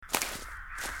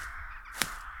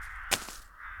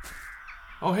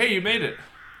Oh, hey, you made it.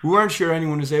 We weren't sure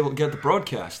anyone was able to get the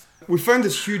broadcast. We found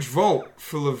this huge vault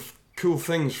full of cool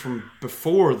things from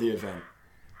before the event.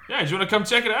 Yeah, do you want to come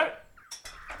check it out?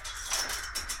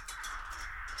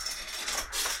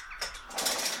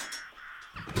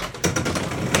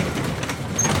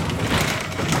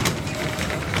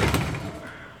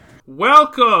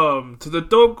 Welcome to the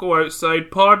Don't Go Outside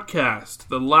podcast,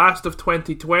 the last of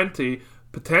 2020,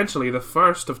 potentially the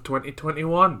first of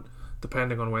 2021,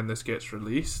 depending on when this gets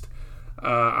released.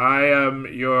 I am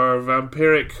your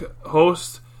vampiric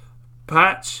host,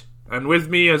 Patch, and with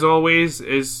me, as always,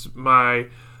 is my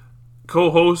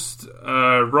co-host,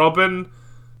 Robin,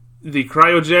 the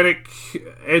cryogenic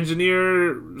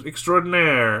engineer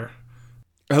extraordinaire.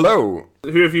 Hello.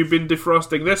 Who have you been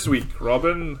defrosting this week,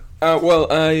 Robin?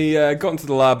 Well, I got into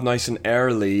the lab nice and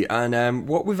early, and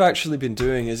what we've actually been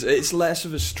doing is it's less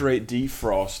of a straight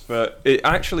defrost, but it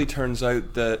actually turns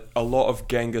out that a lot of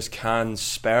Genghis Khan's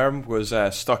sperm was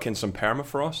stuck in some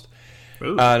permafrost.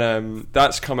 Ooh. And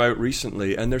that's come out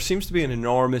recently, and there seems to be an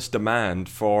enormous demand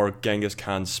for Genghis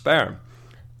Khan's sperm.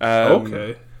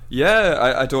 Okay.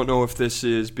 Yeah, I don't know if this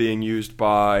is being used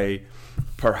by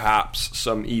perhaps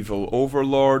some evil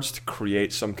overlords to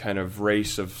create some kind of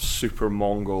race of super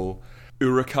Mongol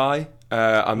Uruk-hai.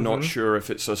 I'm not sure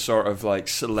if it's a sort of like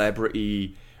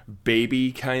celebrity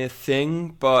baby kind of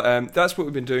thing, but that's what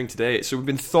we've been doing today. So we've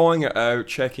been thawing it out,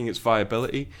 checking its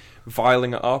viability,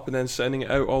 vialing it up, and then sending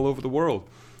it out all over the world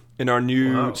in our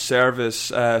new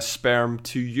service, Sperm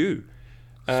to You.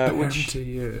 To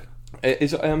You.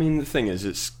 I mean, the thing is,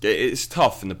 it's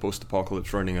tough in the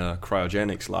post-apocalypse running a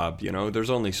cryogenics lab, you know. There's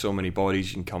only so many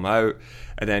bodies you can come out,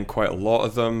 and then quite a lot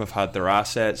of them have had their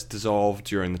assets dissolved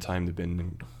during the time they've been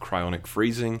in cryonic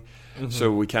freezing,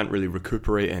 so we can't really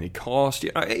recuperate any cost.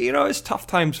 You know, it's tough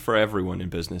times for everyone in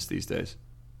business these days.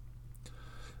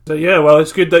 So yeah, well,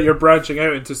 it's good that you're branching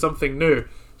out into something new.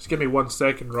 Just give me 1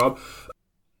 second, Rob.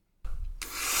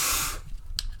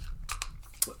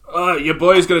 Your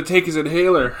boy's gonna take his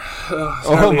inhaler.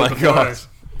 Oh my god!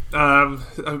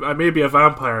 I may be a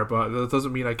vampire, but that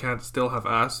doesn't mean I can't still have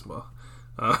asthma.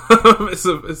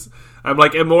 I'm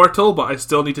like immortal, but I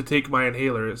still need to take my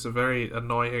inhaler. It's a very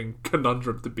annoying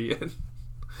conundrum to be in.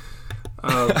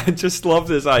 I just love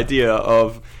this idea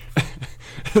of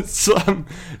some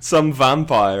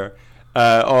vampire.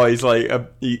 He's like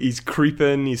he's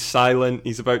creeping, he's silent,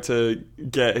 he's about to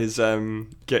get his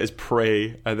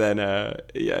prey, and then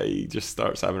he just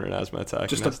starts having an asthma attack.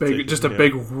 Just a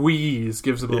big wheeze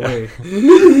gives it away.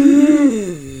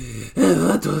 I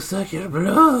want to suck your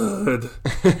blood.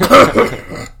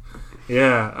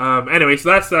 Yeah. Anyway, so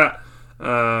that's that.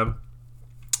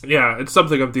 Yeah, it's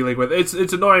something I'm dealing with. It's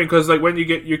annoying because like when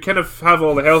you kind of have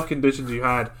all the health conditions you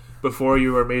had before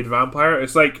you were made vampire.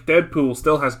 It's like Deadpool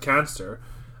still has cancer,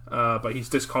 but he's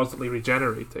just constantly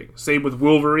regenerating. Same with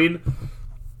Wolverine.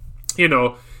 You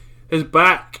know, his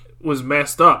back was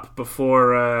messed up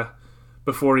before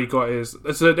he got his...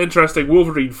 It's an interesting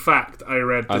Wolverine fact I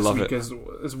read this week.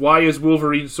 Is why is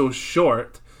Wolverine so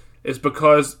short is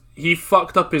because he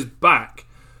fucked up his back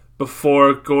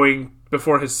before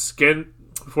his skeleton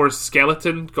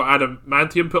got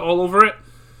adamantium put all over it.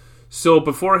 So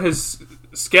before his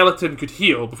skeleton could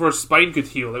heal, before his spine could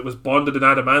heal, it was bonded in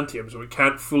adamantium, so it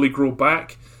can't fully grow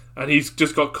back. And he's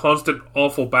just got constant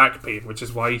awful back pain, which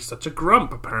is why he's such a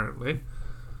grump, apparently.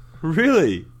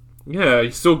 Really? Yeah,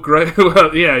 he's so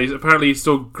well, yeah, he's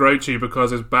so grouchy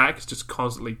because his back is just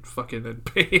constantly fucking in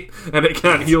pain, and it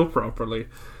can't heal properly.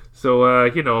 So,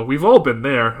 we've all been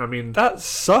there. I mean... That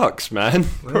sucks, man.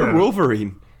 Poor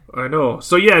Wolverine. I know.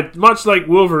 So yeah, much like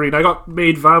Wolverine, I got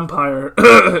made vampire,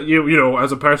 you know,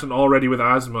 as a person already with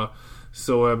asthma.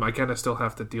 So I kind of still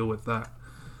have to deal with that.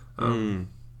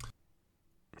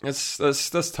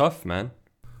 That's tough, man.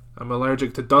 I'm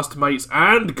allergic to dust mites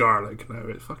and garlic now.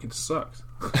 It fucking sucks.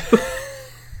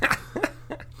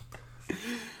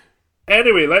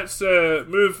 Anyway, let's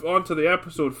move on to the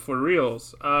episode for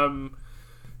reals.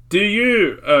 Do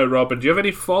you, Robin, do you have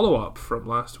any follow-up from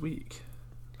last week?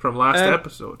 From last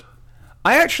episode?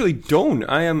 I actually don't.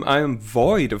 I am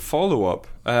void of follow-up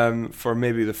for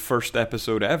maybe the first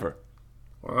episode ever.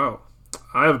 Wow.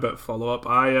 I have a bit of follow-up.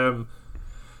 I am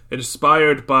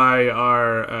inspired by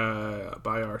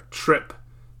our trip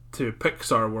to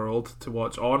Pixar World to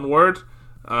watch Onward.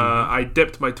 I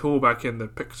dipped my toe back in the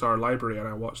Pixar library and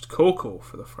I watched Coco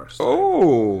for the first time.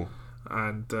 Oh!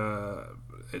 And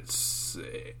it's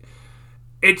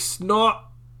not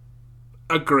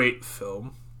a great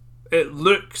film. It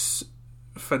looks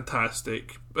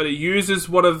fantastic, but it uses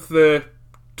one of the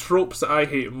tropes that I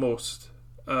hate most.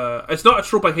 It's not a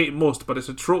trope I hate most, but it's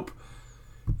a trope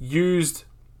used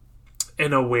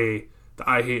in a way that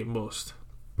I hate most.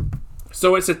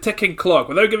 So it's a ticking clock.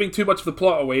 Without giving too much of the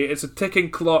plot away, it's a ticking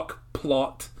clock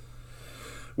plot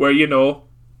where, you know,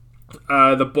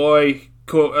 the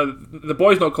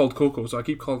boy's not called Coco, so I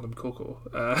keep calling him Coco.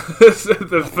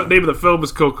 The name of the film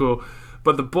is Coco,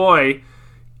 but the boy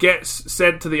gets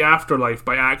sent to the afterlife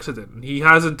by accident, and he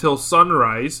has until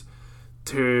sunrise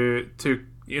to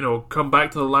you know, come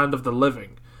back to the land of the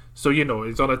living. So, you know,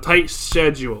 he's on a tight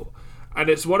schedule, and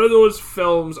it's one of those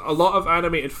films. A lot of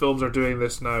animated films are doing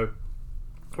this now,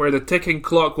 where the ticking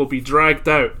clock will be dragged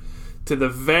out to the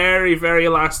very, very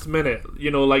last minute.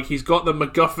 You know, like he's got the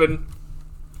MacGuffin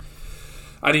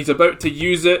and he's about to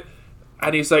use it,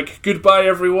 and he's like, goodbye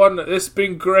everyone, this has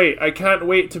been great, I can't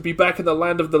wait to be back in the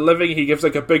land of the living. He gives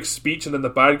like a big speech, and then the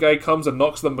bad guy comes and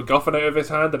knocks the MacGuffin out of his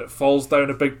hand, and it falls down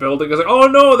a big building. It's like, oh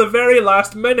no, the very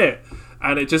last minute.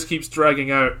 And it just keeps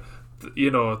dragging out, you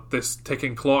know, this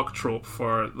ticking clock trope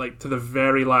for like to the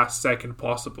very last second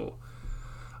possible.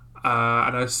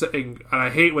 And I was sitting, and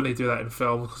I hate when they do that in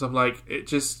films, because I'm like,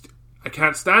 I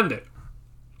can't stand it.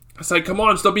 It's like, come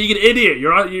on, stop being an idiot.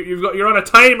 You're on a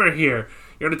timer here.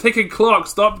 You're on a ticking clock.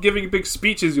 Stop giving big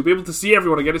speeches. You'll be able to see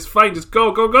everyone again. It's fine. Just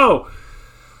go, go, go.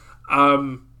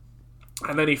 And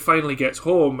then he finally gets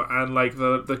home, and like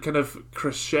the kind of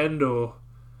crescendo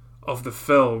of the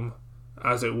film,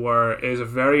 as it were, is a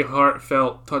very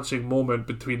heartfelt, touching moment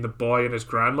between the boy and his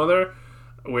grandmother,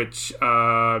 which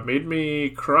made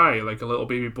me cry like a little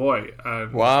baby boy.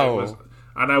 And wow.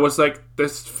 And I was like,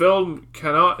 this film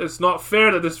it's not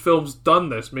fair that this film's done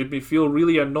this. Made me feel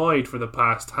really annoyed for the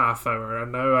past half hour,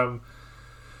 and now I'm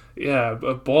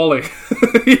bawling.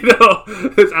 You know,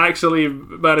 it's actually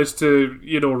managed to,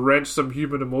 you know, wrench some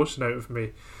human emotion out of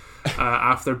me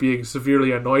after being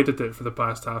severely annoyed at it for the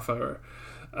past half hour.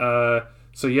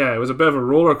 So yeah, it was a bit of a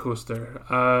roller coaster.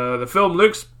 The film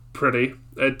looks pretty.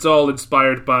 It's all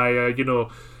inspired by you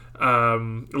know,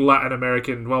 Latin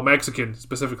American, well, Mexican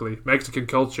specifically, Mexican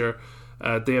culture,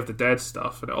 Day of the Dead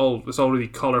stuff, and it's all really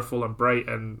colourful and bright,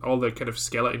 and all the kind of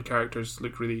skeleton characters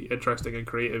look really interesting and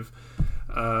creative.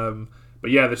 But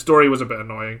yeah, the story was a bit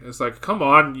annoying. It's like, come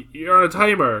on, you're on a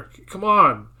timer, come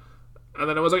on. And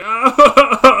then I was like,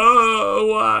 oh,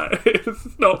 why?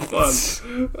 It's not fun.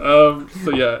 So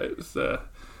yeah, it's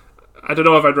I don't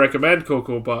know if I'd recommend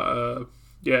Coco, but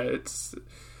yeah, it's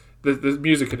the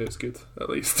music in it's good, at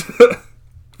least.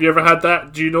 Have you ever had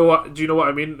that? Do you know what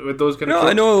I mean with those kind of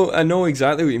tropes? No, I know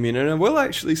exactly what you mean, and I will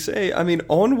actually say, I mean,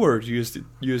 Onward used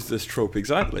this trope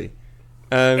exactly.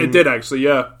 It did actually,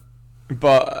 yeah.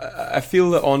 But I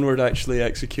feel that Onward actually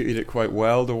executed it quite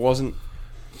well. There wasn't.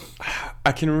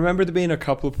 I can remember there being a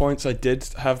couple of points I did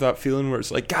have that feeling where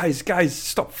it's like, guys,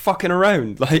 stop fucking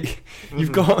around. Like, you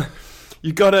gotta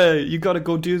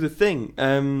go do the thing.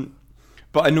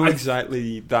 But I know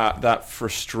exactly that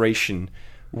frustration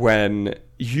when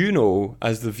you know,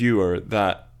 as the viewer,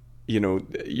 that, you know,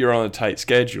 you're on a tight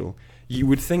schedule. You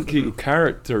would think your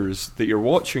characters that you're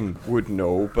watching would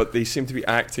know, but they seem to be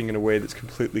acting in a way that's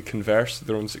completely converse to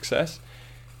their own success.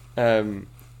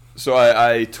 So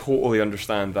I totally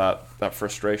understand that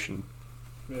frustration.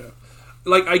 Yeah.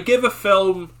 Like, I give a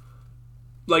film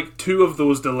like 2 of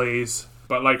those delays,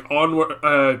 but like Onward,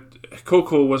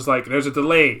 Coco was like, there's a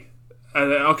delay.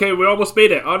 And okay, we almost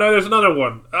made it. Oh no, there's another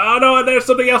one. Oh no, and there's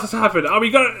something else has happened. Oh, we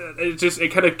got it.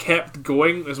 It kind of kept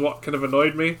going, is what kind of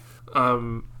annoyed me.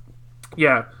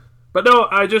 Yeah, but no,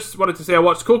 I just wanted to say I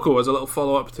watched Coco as a little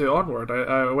follow up to Onward.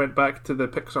 I went back to the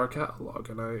Pixar catalogue,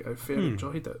 and I fairly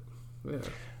enjoyed it. Yeah,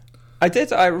 I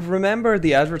did. I remember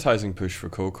the advertising push for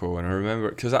Coco, and I remember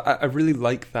because I really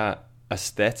like that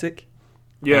aesthetic.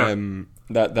 Yeah,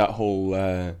 that whole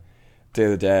Day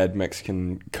of the Dead,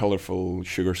 Mexican, colourful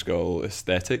sugar skull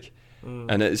aesthetic.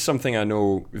 And it's something I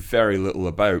know very little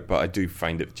about, but I do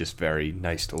find it just very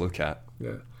nice to look at.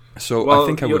 Yeah. So I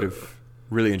think I would have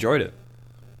really enjoyed it.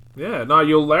 Yeah, no,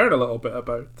 you'll learn a little bit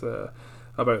about the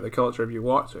culture if you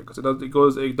watch it,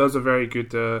 because it does a very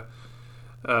good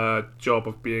job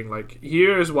of being like,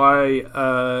 here's why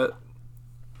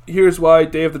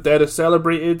Day of the Dead is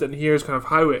celebrated, and here's kind of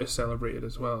how it is celebrated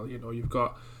as well. You know, you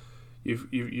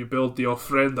build the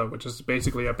ofrenda, which is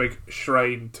basically a big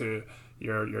shrine to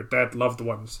your dead loved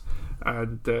ones,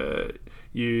 and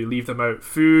you leave them out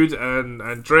food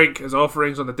and drink as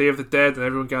offerings on the Day of the Dead, and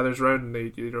everyone gathers around and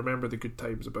they remember the good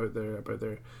times about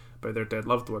their dead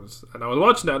loved ones. And I was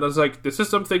watching it and I was like, this is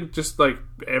something just like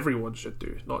everyone should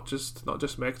do, not just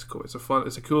Mexico. It's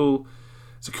a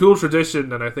cool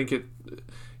tradition, and I think it,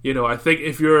 you know, I think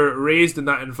if you're raised in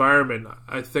that environment,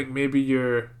 I think maybe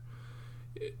you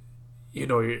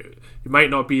might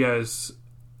not be as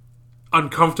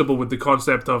uncomfortable with the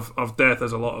concept of death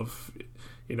as a lot of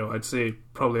I'd say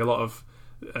probably a lot of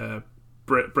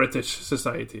British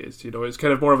society is. It's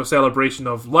kind of more of a celebration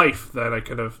of life than a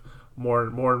kind of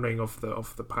mourning of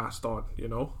the past on.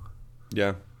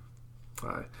 Yeah.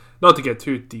 Not to get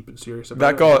too deep and serious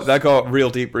about it. That got real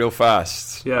deep real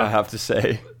fast. Yeah. I have to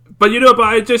say. But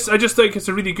I just think it's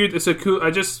a really good. It's a cool. I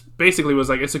just basically was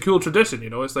like, it's a cool tradition.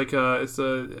 It's like I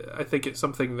think it's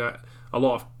something that a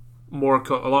lot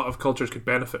of cultures could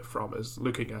benefit from, is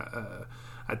looking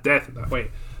at death in that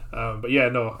way. But yeah,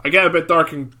 no, I get a bit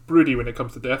dark and broody when it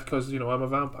comes to death because I'm a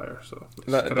vampire, so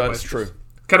that's true.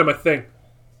 It's kind of my thing.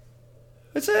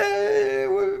 It's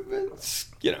it's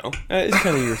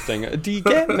kind of your thing. Do you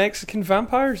get Mexican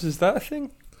vampires? Is that a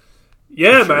thing?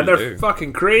 Yeah, man, they're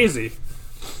fucking crazy.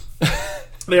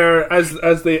 They're as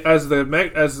the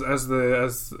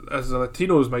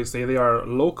Latinos might say, they are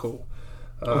loco.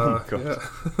 Oh my god.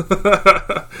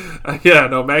 Yeah. Yeah,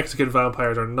 no, Mexican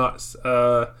vampires are nuts.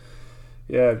 Yeah,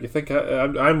 you think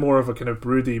I'm more of a kind of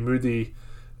broody, moody,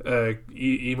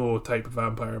 emo type of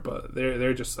vampire, but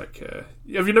they're just like.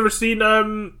 Have you never seen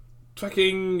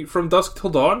fucking From Dusk Till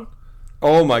Dawn?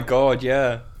 Oh my god,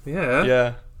 yeah.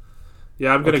 Yeah.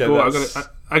 I'm gonna go.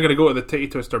 I'm gonna go to the Titty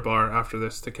Twister bar after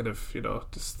this to kind of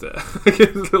just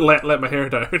let my hair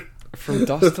down. From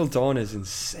Dusk Till Dawn is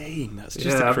insane. That's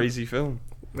just a crazy film.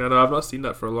 No, I've not seen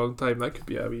that for a long time. That could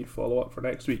be a wee follow up for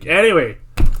next week. Anyway,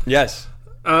 yes.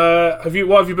 What have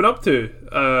you been up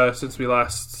to since we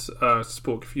last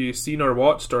spoke? Have you seen or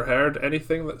watched or heard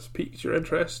anything that's piqued your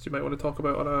interest? You might want to talk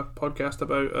about on a podcast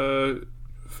about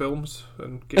films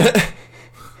and games.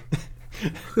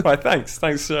 Right, thanks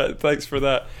for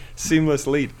that seamless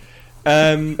lead.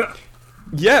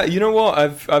 Yeah, you know what?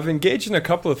 I've engaged in a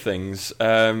couple of things.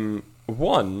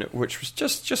 One, which was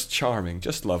just charming,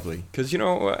 just lovely, because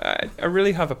I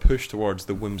really have a push towards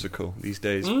the whimsical these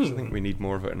days. Because I think we need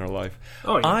more of it in our life.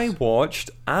 Oh, yes. I watched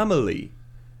Amélie.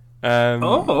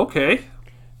 Okay.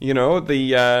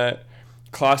 The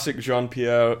classic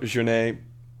Jean-Pierre Jeunet,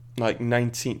 like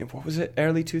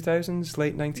early 2000s,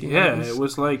 late 1900s. Yeah, it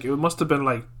was like, it must have been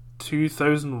like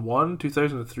 2001,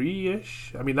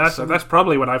 2003-ish. I mean, that's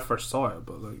probably when I first saw it,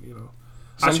 but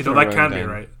actually, no, that can't be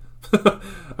right.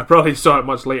 I probably saw it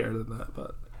much later than that,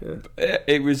 but yeah.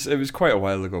 It was quite a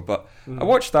while ago. But I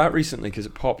watched that recently because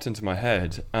it popped into my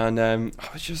head, and I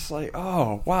was just like,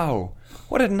 "Oh wow,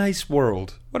 what a nice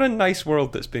world! What a nice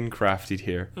world that's been crafted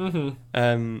here." Mm-hmm.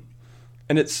 And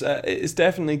it's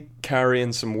definitely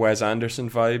carrying some Wes Anderson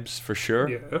vibes for sure.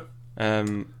 Yeah.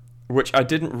 Which I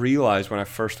didn't realize when I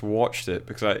first watched it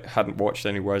because I hadn't watched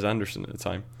any Wes Anderson at the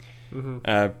time. Mm-hmm.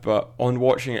 But on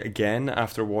watching it again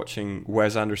after watching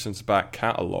Wes Anderson's back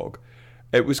catalogue,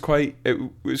 it was quite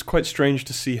strange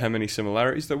to see how many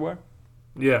similarities there were.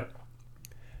 Yeah,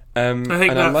 I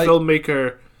think that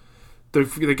filmmaker,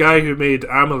 the guy who made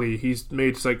Amélie, he's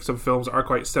made like some films that are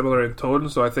quite similar in tone.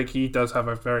 So I think he does have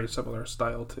a very similar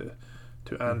style to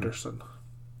Anderson.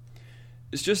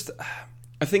 It's just,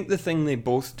 I think the thing they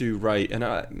both do right, and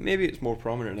maybe it's more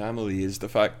prominent in Amélie, is the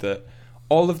fact that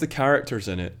all of the characters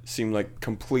in it seem like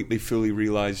completely fully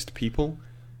realised people.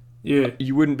 Yeah.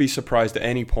 You wouldn't be surprised at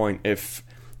any point if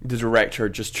the director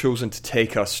had just chosen to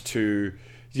take us to,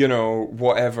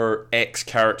 whatever X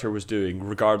character was doing,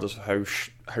 regardless of how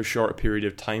short a period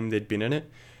of time they'd been in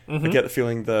it. Mm-hmm. I get the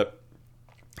feeling that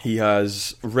he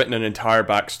has written an entire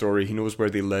backstory. He knows where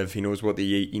they live. He knows what they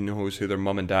eat. He knows who their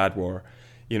mum and dad were,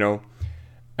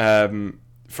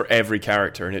 for every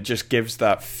character, and it just gives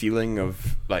that feeling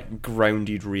of like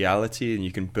grounded reality, and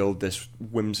you can build this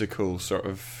whimsical sort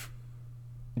of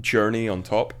journey on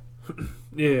top.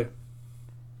 Yeah,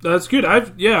 that's good. I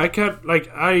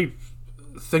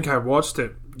think I watched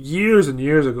it years and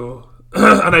years ago,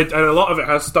 and a lot of it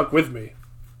has stuck with me.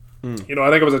 I think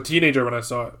I was a teenager when I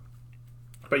saw it,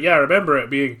 but yeah, I remember it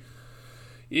being,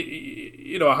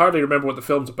 I hardly remember what the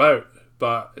film's about.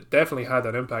 But it definitely had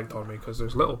an impact on me because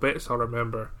there's little bits I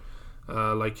remember,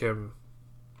 like him.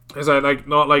 Is I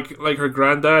not like her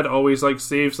granddad always like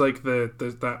saves like the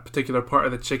that particular part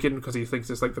of the chicken because he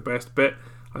thinks it's like the best bit.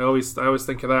 I always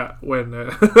think of that when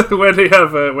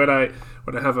when I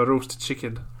have a roast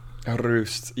chicken. A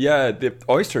roast, yeah, the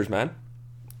oysters, man.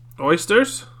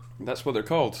 Oysters? That's what they're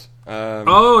called.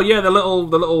 Oh yeah, the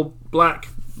little black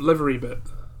livery bit.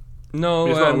 No,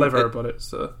 it's not liver, but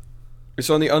it's. It's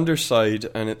on the underside,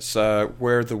 and it's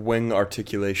where the wing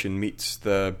articulation meets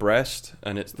the breast,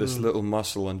 and it's this little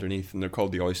muscle underneath, and they're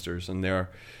called the oysters, and they're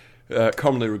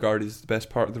commonly regarded as the best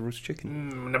part of the roast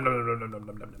chicken.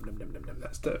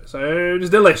 That sounds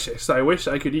delicious. I wish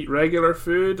I could eat regular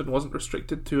food and wasn't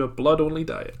restricted to a blood-only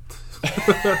diet.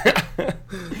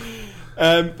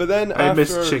 But then I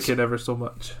miss chicken ever so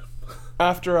much.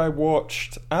 after I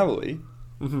watched Owly,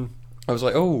 Mm-hmm. I was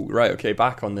like, oh, right, okay,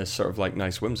 back on this sort of like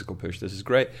nice whimsical push. This is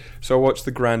great. So I watched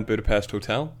The Grand Budapest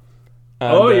Hotel.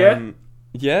 And, Oh, yeah?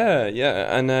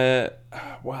 Yeah. And,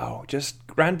 wow, just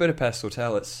Grand Budapest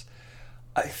Hotel,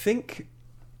 I think,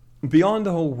 beyond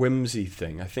the whole whimsy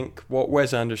thing, I think what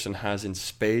Wes Anderson has in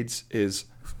spades is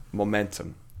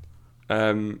momentum.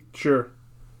 Sure.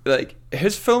 Like,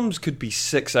 his films could be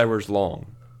 6 hours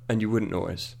long, and you wouldn't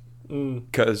notice.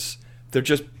 Because they're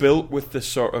just built with this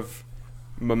sort of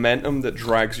momentum that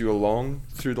drags you along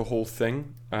through the whole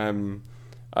thing.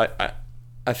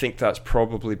 I think that's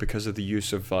probably because of the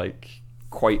use of like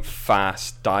quite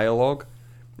fast dialogue,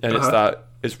 and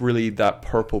it's really that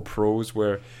purple prose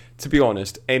where, to be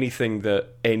honest, anything that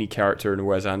any character in a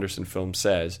Wes Anderson film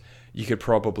says, you could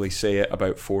probably say it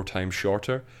about 4 times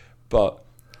shorter, but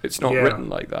it's not written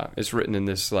like that. It's written in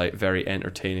this like very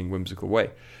entertaining, whimsical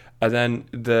way. And then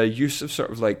the use of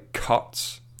sort of like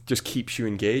cuts just keeps you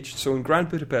engaged. So in Grand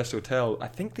Budapest Hotel, I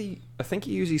think he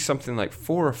uses something like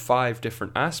 4 or 5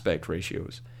 different aspect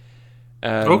ratios.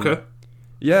 Okay.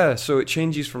 Yeah, so it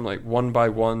changes from like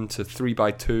 1:1 to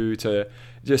 3:2 to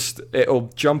just, it'll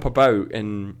jump about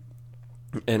in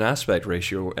aspect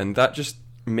ratio, and that just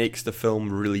makes the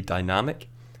film really dynamic.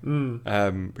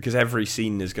 Because every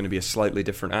scene is going to be a slightly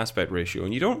different aspect ratio,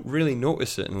 and you don't really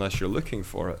notice it unless you're looking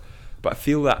for it. But I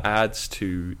feel that adds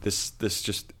to this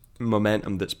just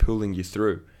momentum that's pulling you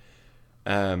through.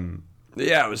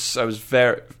 It's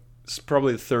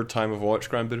probably the 3rd time I've watched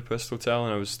Grand Budapest Hotel,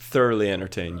 and I was thoroughly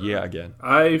entertained yet again.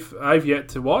 I've yet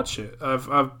to watch it.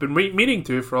 I've been meaning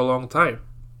to for a long time.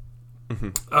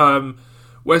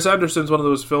 Wes Anderson's one of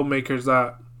those filmmakers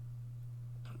that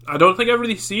I don't think I've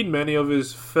really seen many of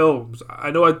his films.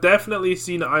 I know I've definitely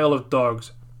seen Isle of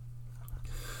Dogs,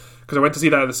 because I went to see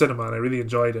that at the cinema and I really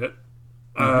enjoyed it.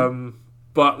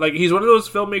 But like, he's one of those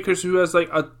filmmakers who has like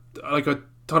a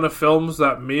ton of films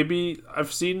that maybe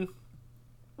I've seen,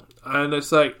 and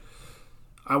it's like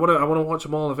I want to watch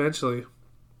them all eventually,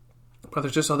 but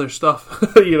there's just other stuff,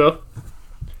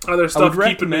 other stuff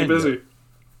keeping me busy.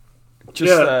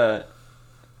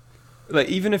 Like,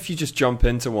 even if you just jump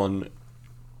into one,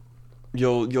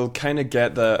 you'll kind of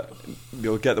get the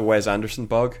Wes Anderson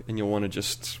bug, and you'll want to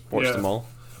just watch them all.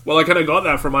 Well, I kind of got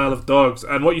that from Isle of Dogs,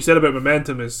 and what you said about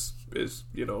momentum is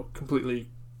completely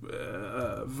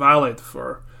valid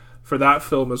for that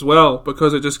film as well,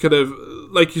 because it just kind of,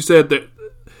 like you said, that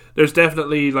there's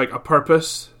definitely like a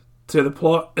purpose to the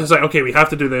plot. It's like, okay, we have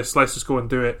to do this, let's just go and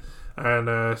do it,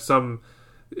 and some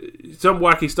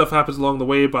wacky stuff happens along the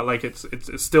way, but like it's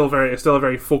still a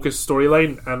very focused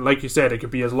storyline, and like you said, it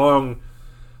could be as long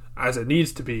as it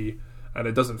needs to be, and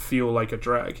it doesn't feel like a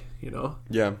drag,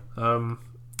 Yeah.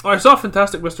 I saw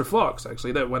Fantastic Mr. Fox,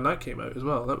 actually, when that came out as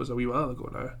well. That was a wee while ago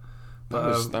now.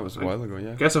 But, that was a while ago,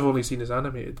 yeah. I guess I've only seen his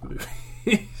animated movies.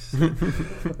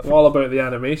 I'm all about the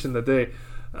animation today.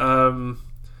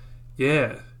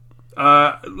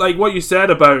 Like what you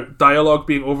said about dialogue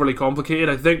being overly complicated,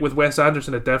 I think with Wes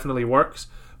Anderson it definitely works,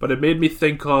 but it made me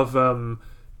think of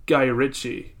Guy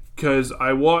Ritchie, because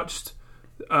I watched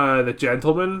The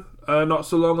Gentleman not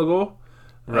so long ago.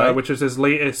 Right. Which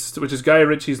is Guy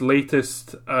Ritchie's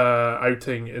latest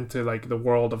outing into like the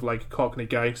world of like Cockney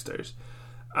gangsters,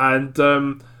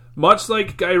 and much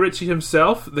like Guy Ritchie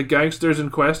himself, the gangsters in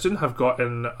question have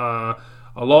gotten a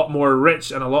lot more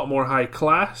rich and a lot more high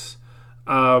class,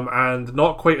 and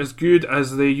not quite as good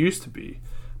as they used to be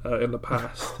in the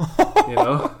past.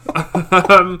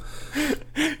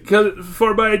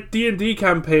 For my D&D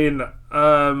campaign,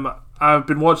 I've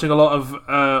been watching a lot of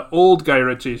old Guy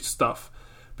Ritchie stuff,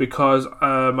 because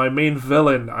my main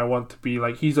villain, I want to be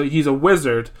like, he's a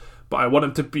wizard, but I want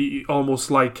him to be almost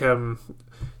like are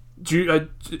you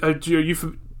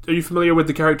familiar with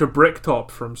the character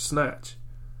Bricktop from Snatch?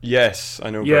 Yes,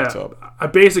 I know Bricktop. I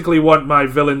basically want my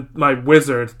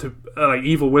wizard to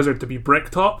evil wizard to be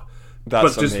Bricktop.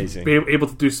 That's but just amazing. Be able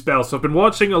to do spells. So I've been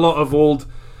watching a lot of old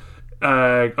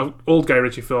Guy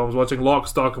Ritchie films, watching Lock,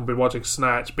 Stock, and been watching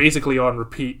Snatch basically on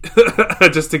repeat,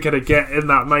 just to kind of get in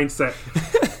that mindset.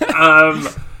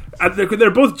 And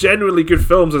they're both genuinely good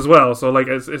films as well. So like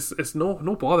it's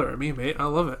no bother at me, mate. I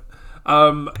love it.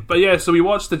 But yeah, so we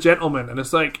watched The Gentleman, and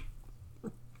it's like,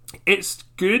 it's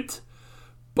good,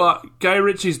 but Guy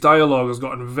Ritchie's dialogue has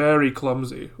gotten very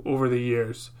clumsy over the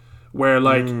years, where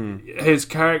like his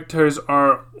characters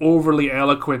are overly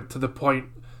eloquent to the point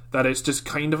that it's just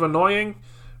kind of annoying,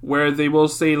 where they will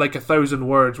say like 1,000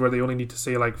 words where they only need to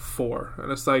say like 4,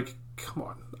 and it's like, come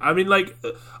on. I mean, like,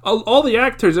 all the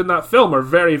actors in that film are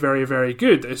very, very, very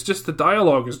good. It's just the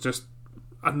dialogue is just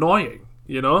annoying,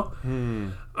 you know?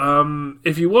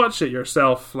 If you watch it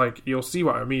yourself, like, you'll see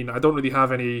what I mean. I don't really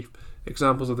have any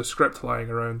examples of the script lying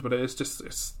around, but it's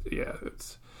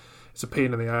a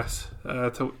pain in the ass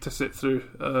to sit through.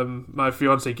 My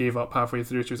fiance gave up halfway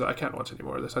through. She was like, I can't watch any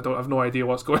more of this. I have no idea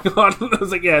what's going on. I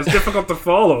was like, yeah, it's difficult to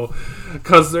follow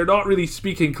because they're not really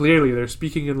speaking clearly. They're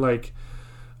speaking in like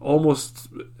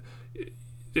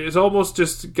it's almost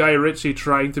just Guy Ritchie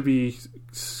trying to be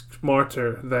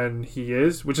smarter than he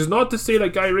is, which is not to say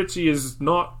that Guy Ritchie is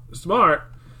not smart.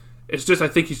 It's just I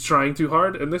think he's trying too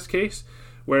hard in this case.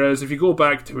 Whereas if you go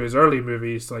back to his early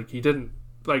movies, like, he didn't,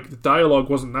 like, the dialogue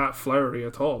wasn't that flowery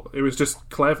at all. It was just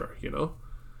clever, you know?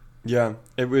 Yeah,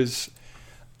 it was...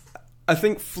 I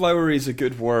think flowery is a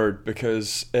good word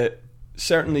because it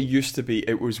certainly used to be,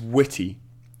 it was witty,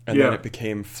 and then it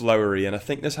became flowery, and I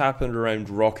think this happened around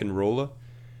Rock and Rolla.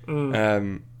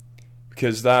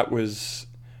 Because that was...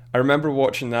 I remember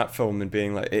watching that film and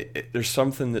being like, there's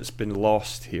something that's been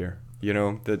lost here, you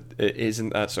know, that it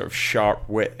isn't that sort of sharp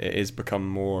wit. It has become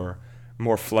more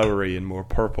flowery and more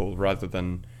purple rather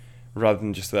than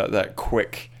just that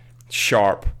quick,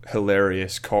 sharp,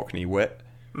 hilarious Cockney wit.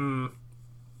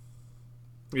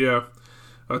 Yeah,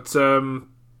 but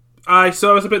I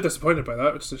was a bit disappointed by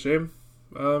that, which is a shame.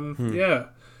 Yeah.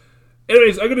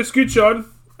 Anyways, I'm going to scooch on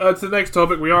to the next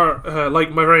topic. We are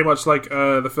very much like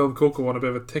the film Coco on a bit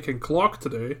of a ticking clock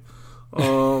today.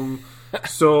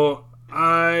 So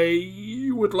I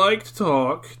would like to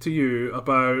talk to you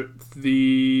about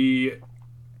the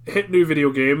hit new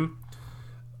video game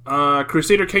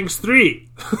Crusader Kings 3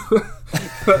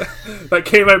 that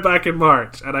came out back in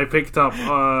March, and I picked up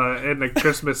in a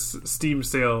Christmas Steam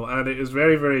sale, and it is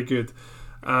very, very good,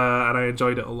 and I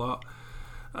enjoyed it a lot.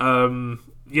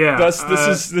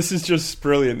 This is just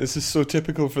brilliant. This is so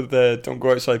typical for the Don't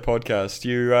Go Outside podcast.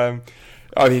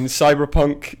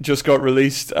 Cyberpunk just got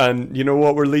released, and you know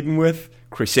what we're leading with?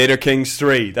 Crusader Kings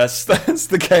 3. That's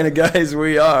the kind of guys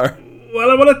we are. Well,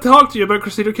 I want to talk to you about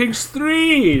Crusader Kings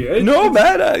 3. No,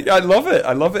 man, I love it.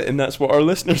 I love it, and that's what our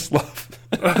listeners love.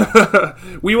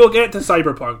 We will get to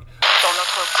Cyberpunk.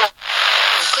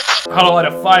 Had a lot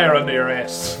of fire under your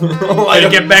ass. Gotta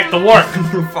get back to work.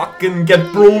 Fucking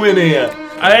get bro in here.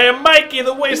 I am Mikey,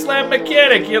 the Wasteland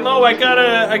Mechanic. You know, I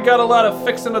got a lot of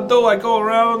fixing to do. I go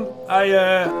around. I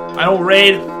don't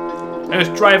raid. I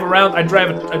just drive around. I drive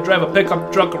a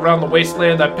pickup truck around the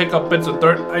wasteland. I pick up bits of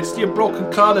dirt. I see a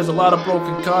broken car. There's a lot of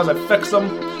broken cars. I fix them.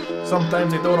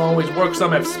 Sometimes they don't always work.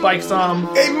 Some have spikes on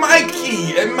them. Hey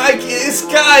Mikey, this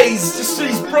guy's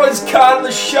just brought his car in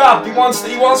the shop. He wants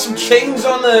some chains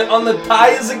on the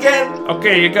tires again.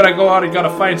 Okay, you gotta go out. You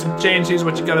gotta find some chains. Here's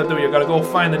what you gotta do. You gotta go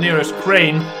find the nearest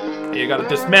crane. You gotta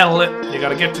dismantle it. You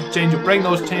gotta get some chains. You bring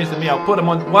those chains to me. I'll put them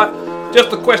on. What?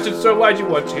 Just a question, sir. Why'd you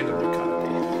want chains on your car?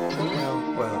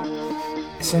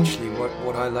 Essentially,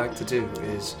 what I like to do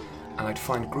is I like to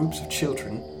find groups of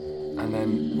children, and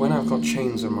then when I've got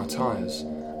chains on my tyres,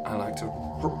 I like to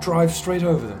drive straight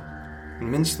over them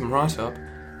and mince them right up,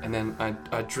 and then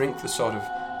I drink the sort of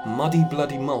muddy,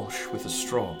 bloody mulch with a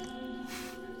straw.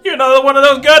 You're another one of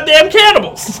those goddamn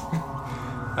cannibals!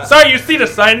 Sorry, you see the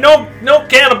sign. No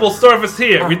cannibal service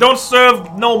here. We don't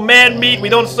serve no man meat. We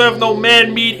don't serve no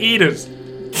man meat eaters.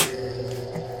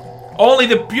 Only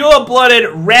the pure-blooded,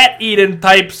 rat-eating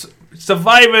types,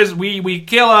 survivors. We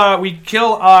kill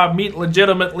our meat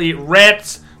legitimately.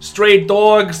 Rats, stray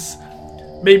dogs.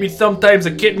 Maybe sometimes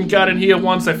a kitten got in here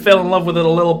once. I fell in love with it a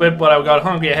little bit, but I got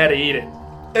hungry. I had to eat it.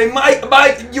 Hey,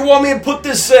 Mike, you want me to put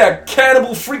this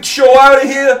cannibal freak show out of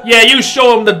here? Yeah, you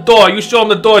show him the door. You show him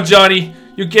the door, Johnny.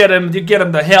 You get him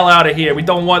the hell out of here. We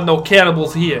don't want no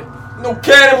cannibals here. No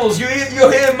cannibals! You're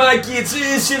here, Mikey. It's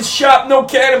his shop. No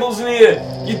cannibals in here.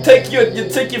 You take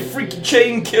your freaky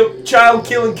child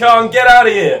killing car and get out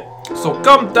of here. So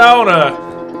come down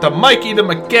to Mikey the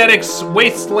Mechanic's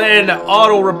Wasteland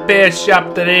Auto Repair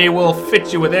Shop today. We'll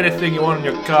fit you with anything you want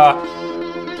in your car.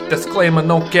 Disclaimer: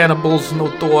 no cannibals, no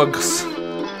dogs.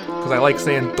 Because I like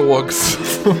saying dogs.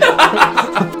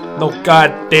 No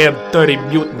goddamn dirty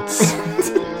mutants.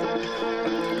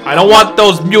 I don't want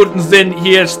those mutants in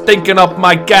here stinking up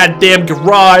my goddamn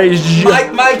garage.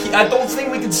 Mikey, I don't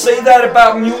think we can say that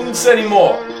about mutants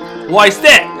anymore. Why is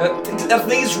that? I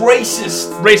think it's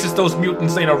racist. Racist, those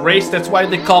mutants ain't a race. That's why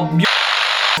they call mutants.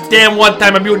 Damn, one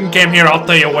time a mutant came here, I'll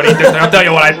tell you what he did. I'll tell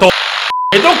you what I told.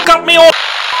 Hey, don't cut me off.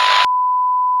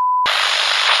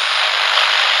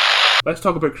 Let's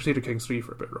talk about Crusader Kings 3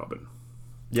 for a bit, Robin.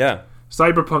 Yeah.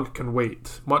 Cyberpunk can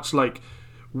wait, much like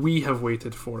we have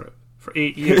waited for it. For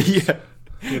 8 years. Yeah.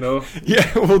 You know? Yeah,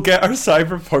 we'll get our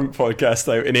Cyberpunk podcast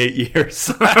out in 8 years.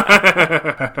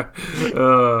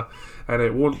 And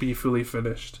it won't be fully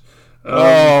finished.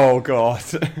 Oh god.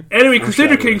 Anyway,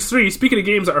 Crusader Kings 3, speaking of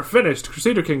games that are finished,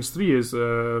 Crusader Kings 3 is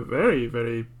very,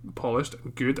 very polished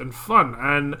and good and fun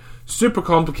and super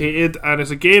complicated, and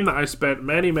it's a game that I spent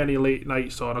many, many late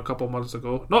nights on a couple months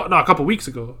ago. No, a couple weeks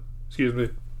ago, excuse me.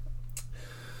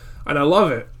 And I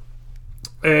love it.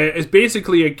 It's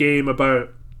basically a game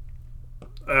about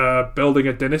building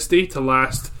a dynasty to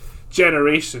last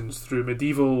generations through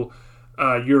medieval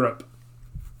Europe.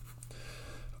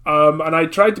 And I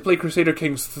tried to play Crusader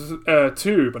Kings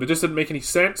 2, but it just didn't make any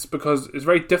sense because it's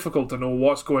very difficult to know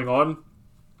what's going on.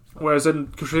 Whereas in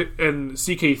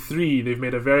CK3, they've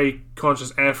made a very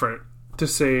conscious effort to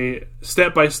say,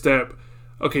 step by step,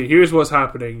 okay, here's what's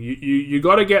happening. You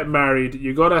got to get married,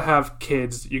 you got to have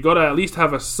kids, you got to at least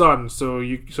have a son so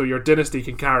your dynasty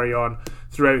can carry on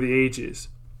throughout the ages.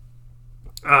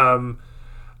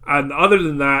 And other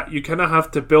than that, you kind of have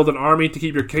to build an army to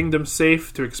keep your kingdom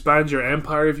safe, to expand your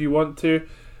empire if you want to.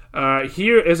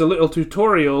 Here is a little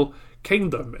tutorial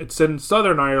kingdom. It's in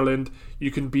Southern Ireland.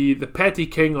 You can be the petty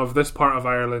king of this part of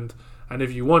Ireland, and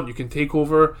if you want, you can take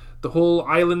over the whole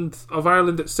island of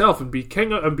Ireland itself and be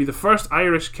king and be the first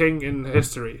Irish king in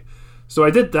history. So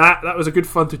I did that. That was a good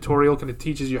fun tutorial. Kind of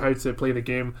teaches you how to play the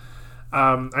game,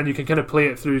 and you can kind of play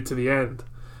it through to the end.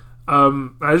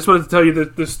 I just wanted to tell you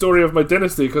the story of my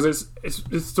dynasty because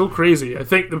it's so crazy. I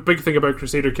think the big thing about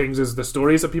Crusader Kings is the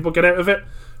stories that people get out of it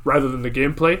rather than the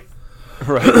gameplay.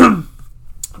 Right.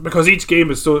 Because each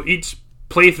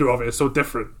playthrough of it is so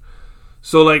different.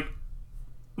 So like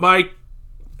my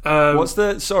what's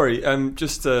the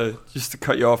just to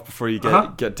cut you off before you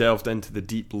get delved into the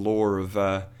deep lore of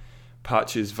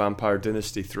Patch's vampire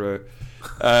dynasty throughout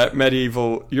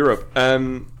medieval Europe.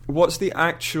 What's the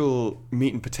actual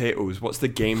meat and potatoes? What's the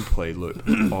gameplay loop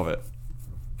of it?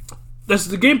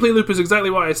 The gameplay loop is exactly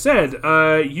what I said.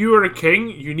 You are a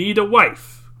king. You need a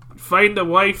wife. Find a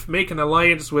wife. Make an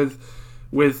alliance with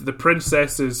the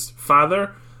princess's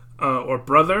father or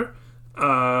brother.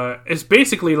 It's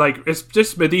basically it's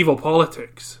just medieval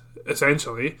politics,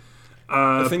 essentially.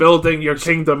 Building your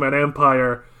kingdom and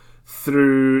empire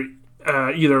through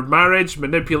either marriage,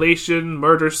 manipulation,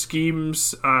 murder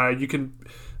schemes.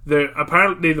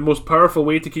 Apparently the most powerful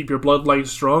way to keep your bloodline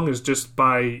strong is just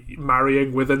by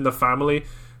marrying within the family.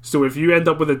 So if you end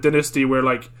up with a dynasty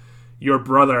where your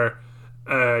brother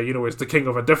is the king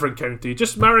of a different county,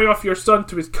 just marry off your son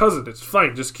to his cousin. It's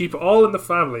fine. Just keep it all in the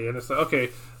family. And it's like, okay,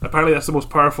 apparently that's the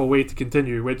most powerful way to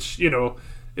continue, which,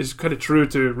 is kind of true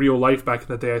to real life back in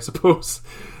the day, I suppose.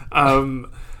 And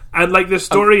the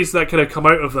stories that kind of come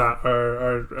out of that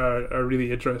are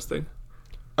really interesting.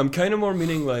 I'm kind of more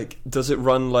meaning does it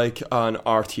run like an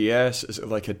RTS? Is it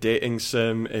like a dating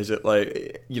sim? Is it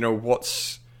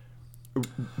what's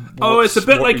it's a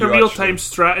bit like a real-time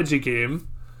strategy game.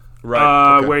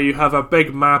 Right, okay. Where you have a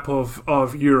big map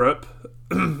of Europe,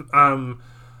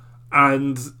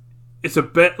 and it's a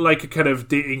bit like a kind of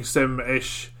dating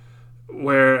sim-ish,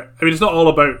 where it's not all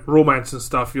about romance and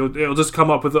stuff. It'll just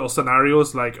come up with little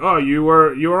scenarios like, oh, you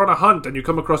were on a hunt and you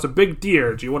come across a big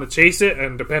deer. Do you want to chase it?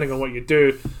 And depending on what you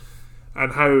do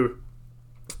and how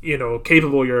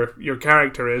capable your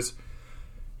character is,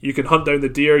 you can hunt down the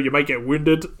deer. You might get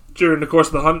wounded during the course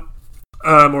of the hunt.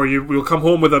 Or you will come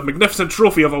home with a magnificent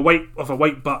trophy of a white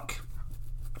buck,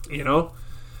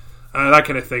 that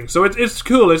kind of thing. So it's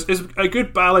cool. It's a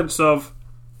good balance of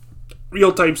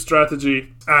real time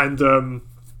strategy and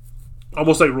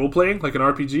almost like role playing, like an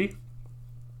RPG.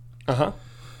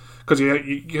 Because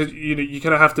you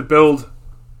kind of have to build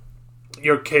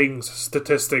your king's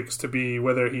statistics to be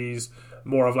whether he's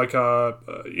more of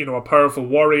a powerful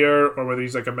warrior, or whether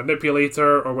he's like a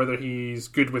manipulator, or whether he's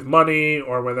good with money,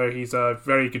 or whether he's a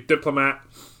very good diplomat.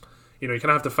 You kind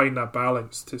of have to find that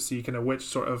balance to see kind of which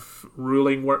sort of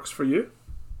ruling works for you.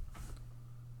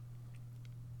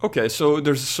 Okay, so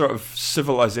there's sort of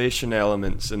civilization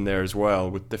elements in there as well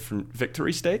with different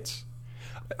victory states.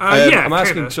 I'm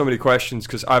asking so many questions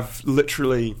because I've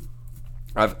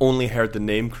only heard the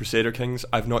name Crusader Kings.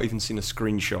 I've not even seen a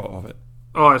screenshot of it.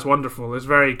 Oh, it's wonderful. It's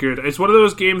very good. It's one of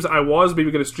those games that I was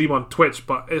maybe going to stream on Twitch,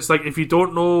 but it's like if you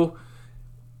don't know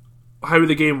how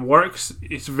the game works,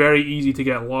 it's very easy to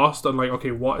get lost on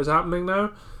okay, what is happening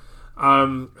now?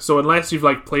 So unless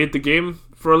you've played the game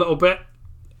for a little bit,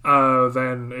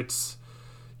 then it's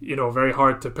very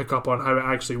hard to pick up on how it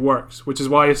actually works, which is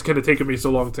why it's kind of taken me so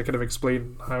long to kind of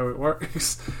explain how it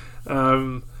works.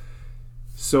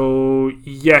 So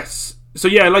yes. So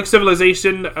yeah, like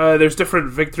Civilization, there's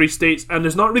different victory states, and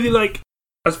there's not really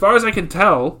as far as I can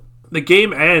tell, the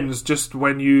game ends just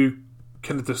when you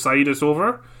kind of decide it's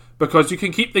over, because you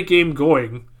can keep the game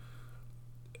going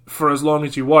for as long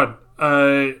as you want.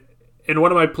 in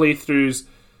one of my playthroughs,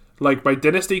 like my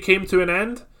dynasty came to an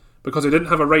end because I didn't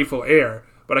have a rightful heir,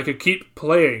 but I could keep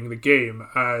playing the game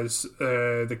as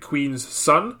the queen's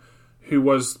son, who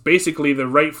was basically the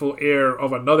rightful heir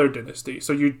of another dynasty.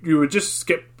 So you would just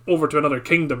skip over to another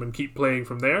kingdom and keep playing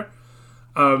from there.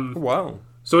 Wow.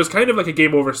 So it's kind of like a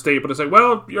game over state, but it's like,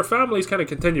 well, your family's kind of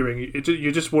continuing.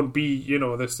 You just won't be,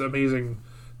 this amazing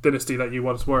dynasty that you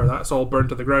once were. That's all burned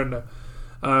to the ground now.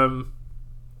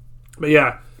 But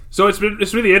yeah, so it's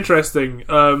really interesting.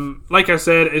 Like I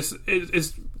said, it's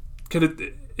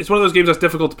one of those games that's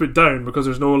difficult to put down because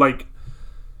there's no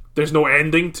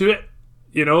ending to it.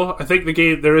 I think the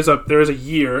game there is a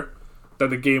year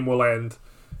that the game will end.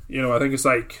 I think it's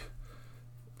like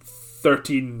the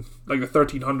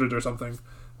 1300 or something.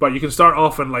 But you can start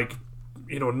off in I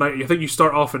think you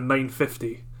start off in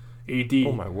 950 AD.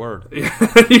 Oh my word!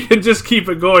 You can just keep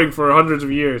it going for hundreds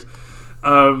of years.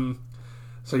 So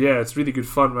yeah, it's really good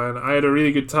fun, man. I had a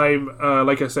really good time,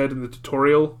 like I said, in the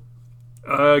tutorial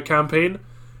campaign,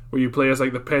 where you play as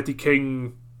the petty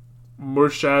king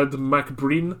Murshad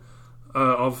MacBreen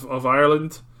of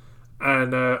Ireland,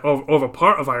 and of a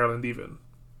part of Ireland, even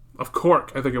of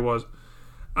Cork, I think it was.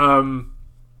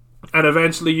 And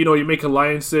eventually, you make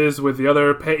alliances with the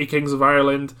other petty kings of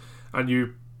Ireland, and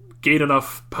you gain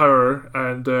enough power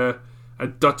and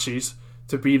duchies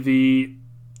to be the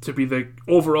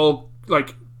overall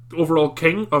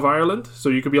king of Ireland. So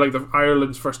you could be the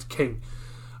Ireland's first king.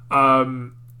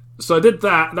 So I did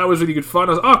that, and that was really good fun.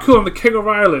 I was like, oh cool, I'm the king of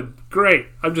Ireland. Great.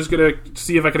 I'm just gonna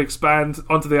see if I can expand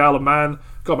onto the Isle of Man.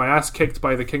 Got my ass kicked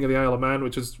by the king of the Isle of Man,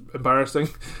 which is embarrassing.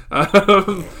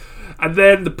 And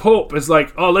then the Pope is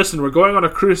like, "Oh, listen, we're going on a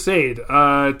crusade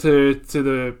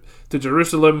to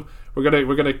Jerusalem. We're gonna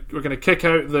kick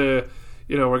out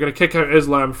we're gonna kick out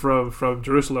Islam from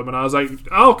Jerusalem." And I was like,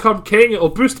 "I'll come king. It'll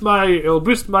boost my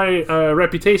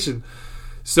reputation."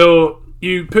 So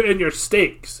you put in your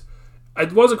stakes. I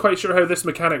wasn't quite sure how this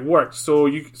mechanic worked. So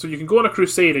you can go on a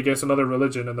crusade against another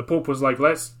religion, and the Pope was like,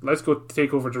 "Let's go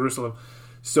take over Jerusalem."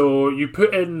 So you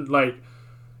put in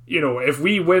if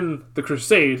we win the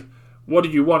crusade, what do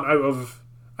you want out of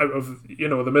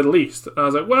the Middle East? And I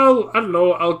was like, well, I don't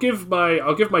know. I'll give my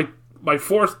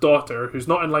fourth daughter, who's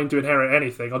not in line to inherit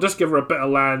anything. I'll just give her a bit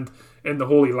of land in the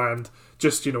Holy Land,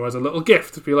 just as a little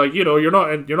gift. To be like, you're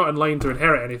not in line to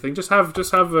inherit anything. Just have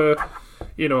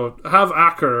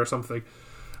Acre or something.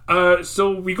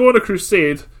 So we go on a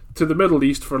crusade to the Middle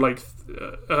East for 3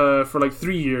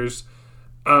 years,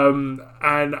 and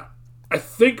I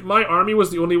think my army was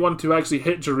the only one to actually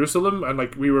hit Jerusalem, and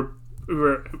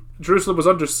Jerusalem was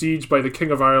under siege by the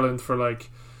King of Ireland for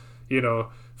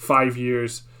 5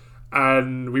 years,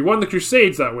 and we won the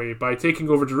Crusades that way by taking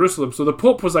over Jerusalem. So the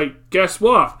Pope was like, "Guess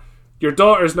what? Your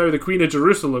daughter is now the Queen of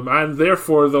Jerusalem, and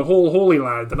therefore the whole Holy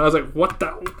Land." And I was like, "What?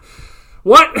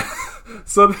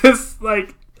 So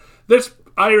this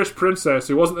Irish princess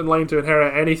who wasn't in line to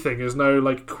inherit anything is now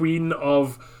Queen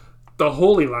of the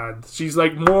Holy Land. She's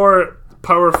more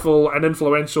powerful and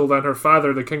influential than her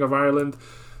father, the King of Ireland."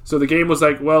 So the game was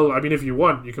like, well, I mean, if you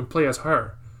want, you can play as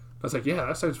her. I was like, yeah,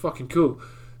 that sounds fucking cool.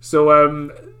 So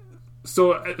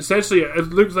essentially, it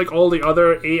looked like all the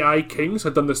other AI kings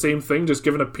had done the same thing, just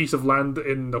given a piece of land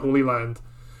in the Holy Land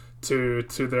to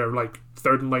their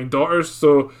third in line daughters.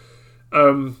 So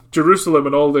Jerusalem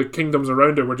and all the kingdoms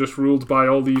around it were just ruled by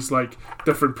all these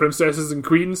different princesses and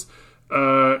queens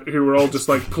who were all just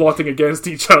plotting against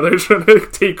each other, trying to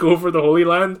take over the Holy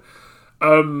Land.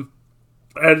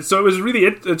 And so it was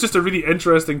just a really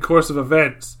interesting course of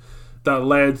events that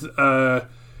led, the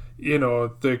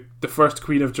first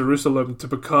Queen of Jerusalem to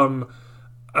become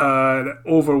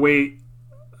overweight,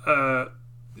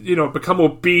 become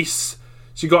obese.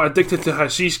 She got addicted to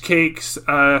hashish cakes,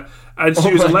 and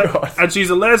she's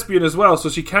a lesbian as well, so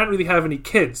she can't really have any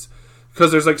kids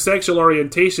because there's sexual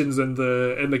orientations in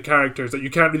the characters that you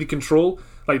can't really control.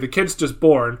 The kid's just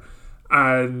born.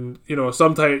 And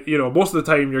sometimes most of the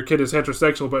time your kid is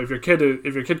heterosexual, but if your kid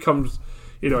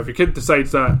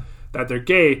decides that they're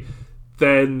gay,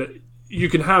 then you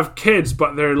can have kids,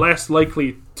 but they're less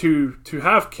likely to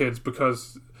have kids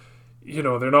because they're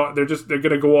going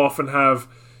to go off and have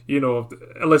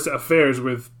illicit affairs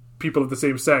with people of the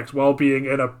same sex while being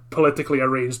in a politically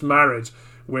arranged marriage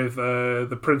with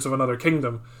the prince of another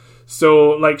kingdom.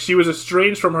 So she was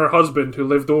estranged from her husband who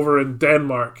lived over in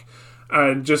Denmark,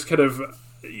 and just kind of,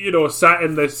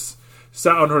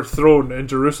 sat on her throne in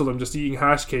Jerusalem, just eating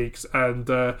hash cakes, and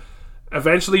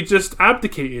eventually just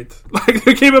abdicated.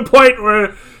 There came a point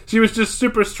where she was just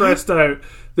super stressed out.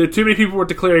 Too many people were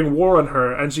declaring war on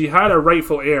her, and she had a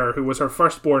rightful heir who was her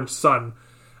firstborn son.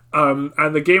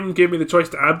 And the game gave me the choice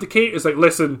to abdicate. It's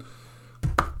listen,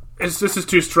 this is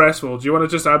too stressful. Do you want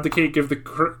to just abdicate, give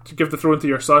the throne to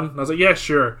your son? And I was like, yeah,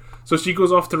 sure. So she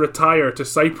goes off to retire to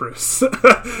Cyprus,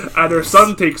 and her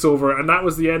son takes over, and that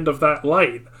was the end of that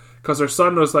line, because her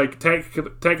son was like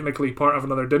technically part of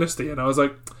another dynasty, and I was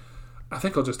like, I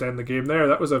think I'll just end the game there.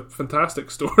 That was a fantastic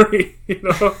story, you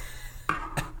know.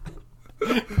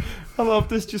 I love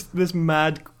this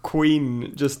mad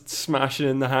queen just smashing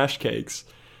in the hash cakes.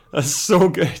 That's so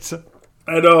good.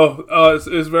 I know.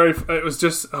 It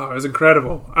was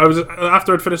incredible.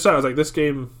 After I'd finished that, I was like, this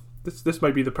game, this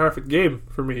might be the perfect game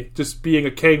for me. Just being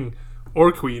a king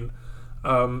or queen,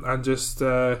 and just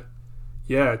I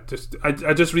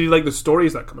just really like the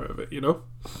stories that come out of it. You know,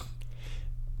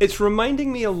 it's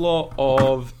reminding me a lot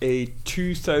of a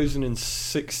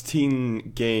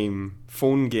 2016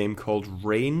 phone game called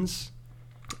Reigns.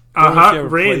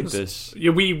 Reigns.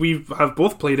 Yeah, we have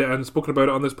both played it and spoken about it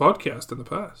on this podcast in the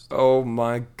past. Oh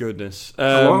my goodness,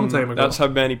 a long time ago. That's how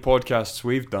many podcasts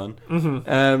we've done.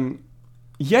 Mm-hmm.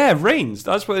 Yeah, Reigns.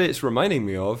 That's what it's reminding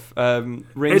me of. Reigns.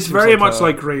 It's very much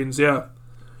like Reigns, yeah.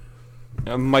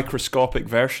 A microscopic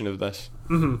version of this.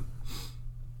 Mm-hmm.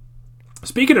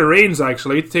 Speaking of Reigns,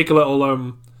 actually, to take a little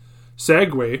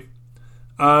segue,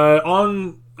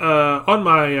 on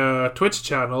my Twitch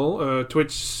channel,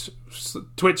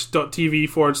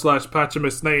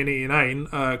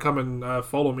 twitch.tv/Patchamus1989. Come and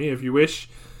follow me if you wish.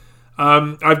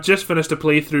 I've just finished a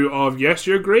playthrough of Yes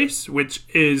Your Grace, which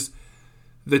is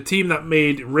the team that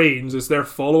made Reigns. Is their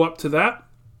follow-up to that.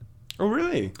 Oh,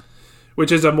 really?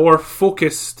 Which is a more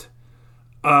focused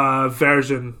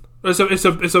version.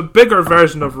 It's a bigger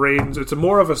version of Reigns. It's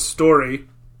more of a story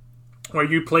where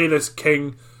you play this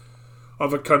king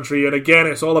of a country, and again,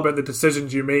 it's all about the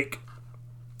decisions you make.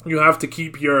 You have to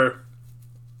keep your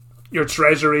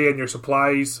treasury and your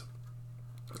supplies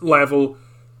level,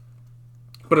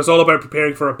 but it's all about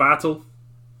preparing for a battle,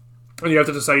 and you have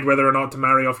to decide whether or not to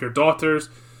marry off your daughters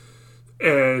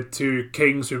to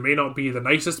kings who may not be the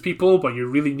nicest people, but you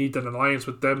really need an alliance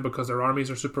with them because their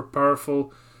armies are super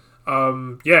powerful.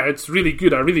 It's really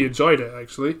good. I really enjoyed it,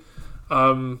 actually.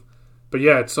 But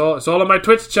yeah, it's all on my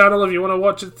Twitch channel if you want to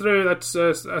watch it through. That's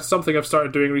something I've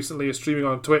started doing recently, is streaming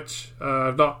on Twitch.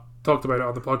 I've not talked about it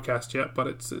on the podcast yet, but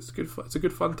it's good. It's a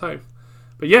good fun time.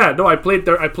 But yeah, no, I played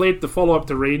the follow up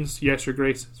to Reigns, Yes Your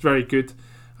Grace. It's very good,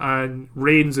 and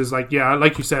Reigns is like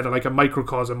you said, like a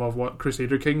microcosm of what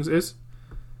Crusader Kings is.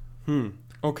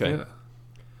 Okay. Yeah.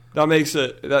 That makes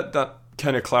it that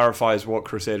kind of clarifies what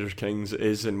Crusader Kings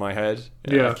is in my head.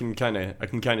 Yeah. I can kind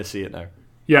of see it now.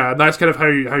 Yeah, and that's kind of how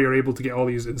you're able to get all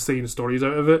these insane stories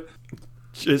out of it.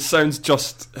 It sounds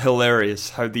just hilarious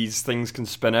how these things can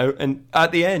spin out, and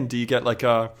at the end, do you get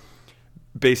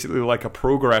basically like a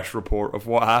progress report of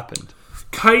what happened?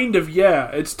 Kind of, yeah.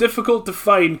 It's difficult to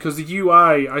find because the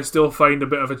UI I still find a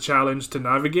bit of a challenge to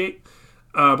navigate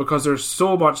because there's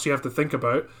so much you have to think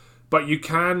about. But you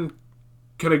can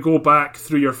kind of go back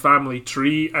through your family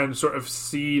tree and sort of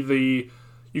see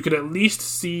you could at least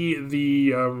see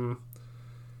the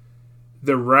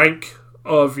rank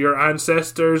of your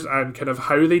ancestors and kind of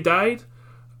how they died.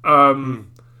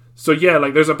 So yeah,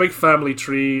 like there's a big family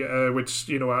tree, which,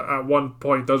 you know, at one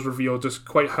point does reveal just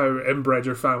quite how inbred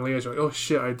your family is. You're like, oh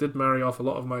shit, I did marry off a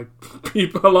lot of my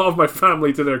people, a lot of my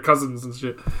family to their cousins and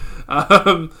shit.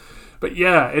 But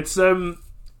yeah, it's cool.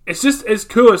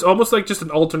 It's almost like just an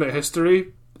alternate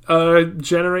history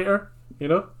generator, you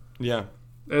know? Yeah.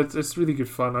 It's really good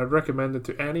fun. I'd recommend it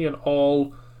to any and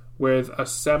all with a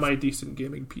semi-decent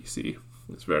gaming PC.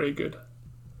 It's very good.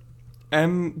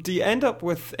 Do you end up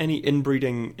with any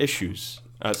inbreeding issues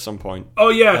at some point? Oh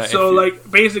yeah,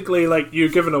 basically you're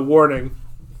given a warning.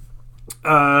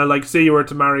 Say you were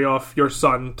to marry off your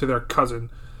son to their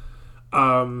cousin.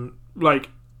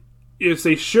 You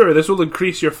say, sure, this will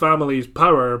increase your family's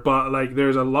power, but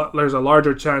there's a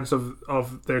larger chance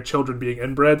of their children being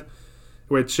inbred,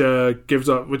 which gives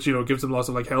them lots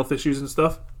of health issues and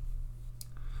stuff.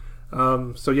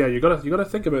 So yeah, you gotta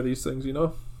think about these things, you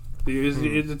know.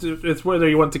 It's whether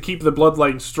you want to keep the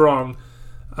bloodline strong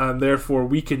and therefore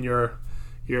weaken your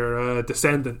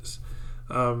descendants,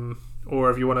 or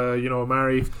if you want to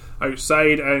marry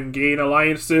outside and gain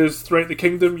alliances throughout the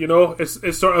kingdom. You know,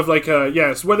 it's sort of like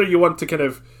it's whether you want to kind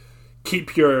of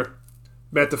keep your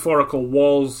metaphorical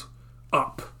walls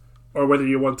up, or whether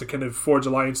you want to kind of forge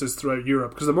alliances throughout Europe.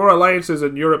 Because the more alliances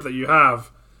in Europe that you have,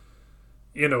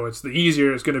 you know, it's the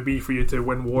easier it's going to be for you to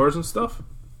win wars and stuff.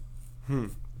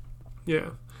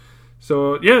 Yeah.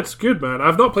 So, yeah, it's good, man.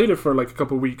 I've not played it for a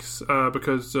couple of weeks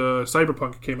because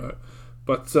Cyberpunk came out.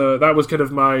 But that was kind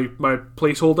of my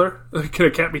placeholder. It kind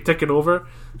of kept me ticking over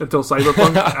until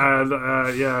Cyberpunk.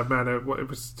 And, yeah, man, it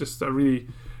was just a really,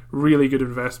 really good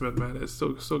investment, man. It's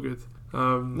so good.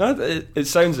 No, it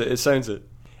sounds it. It sounds it.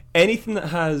 Anything that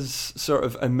has sort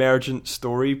of emergent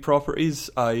story properties,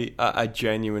 I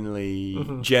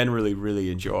genuinely, generally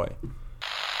really enjoy.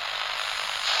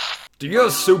 Do your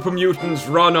super mutants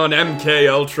run on MK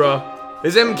Ultra?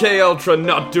 Is MK Ultra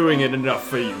not doing it enough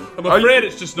for you? I'm afraid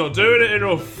it's just not doing it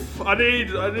enough. I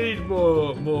need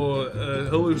more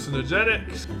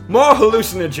hallucinogenics. More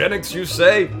hallucinogenics, you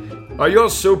say? Are your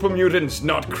super mutants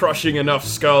not crushing enough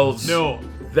skulls? No.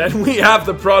 Then we have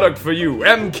the product for you,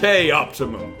 MK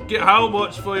Optimum. Get how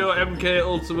much for your MK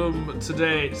Ultimum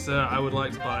today, sir? I would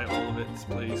like to buy all of it,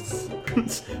 please.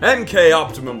 MK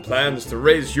Optimum plans to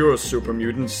raise your super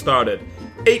mutants start at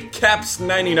 8 caps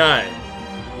 99.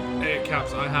 8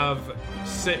 caps. I have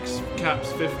 6 caps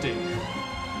 50.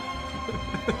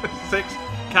 6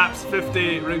 caps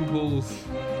 50 ring pools.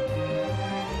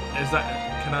 Is that?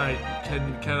 Can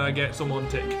I get some on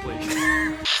tick, please?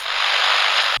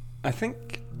 I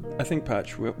think,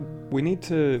 Patch, we need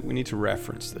to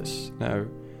reference this now.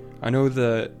 I know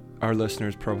that our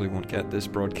listeners probably won't get this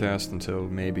broadcast until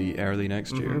maybe early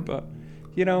next year, but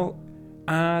you know,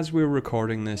 as we're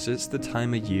recording this, it's the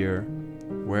time of year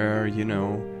where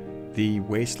the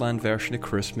wasteland version of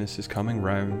Christmas is coming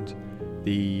round.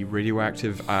 The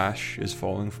radioactive ash is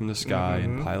falling from the sky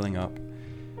and piling up.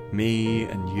 Me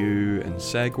and you and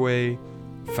Segway,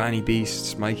 Fanny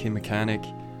Beasts, Mikey Mechanic,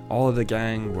 all of the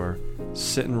gang were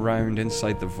sitting around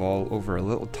inside the vault over a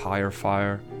little tire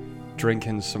fire,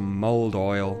 drinking some mulled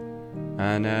oil,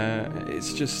 and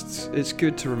it's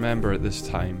good to remember at this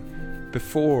time,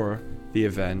 before the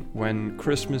event, when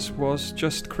Christmas was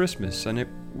just Christmas, and it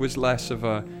was less of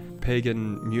a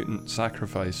pagan mutant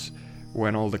sacrifice,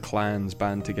 when all the clans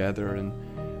band together and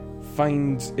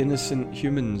find innocent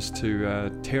humans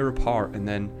to tear apart and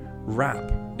then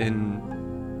wrap in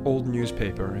old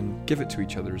newspaper and give it to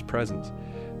each other as presents.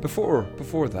 Before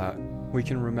that, we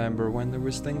can remember when there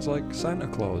was things like Santa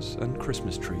Claus and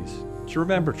Christmas trees. Do you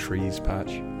remember trees,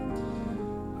 Patch?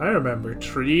 I remember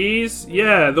trees.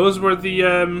 Yeah, those were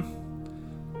the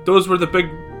big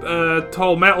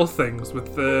tall metal things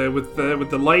with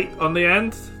the light on the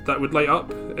end that would light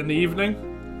up in the evening.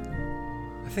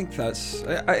 I think that's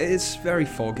it's very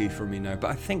foggy for me now, but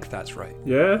I think that's right.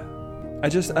 Yeah. I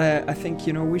think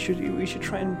we should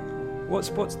try and what's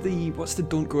the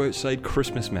don't go outside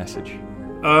Christmas message?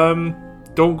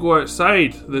 Don't go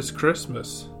outside this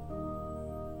Christmas.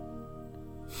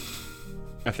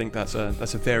 I think that's a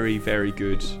very, very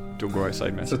good don't go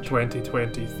outside message. It's a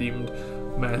 2020 themed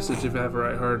message if ever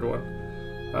I heard one.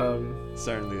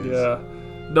 Certainly is. Yeah.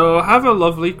 No, have a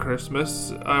lovely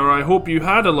Christmas, or I hope you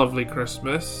had a lovely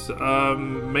Christmas.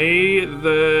 May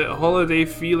the holiday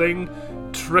feeling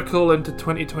trickle into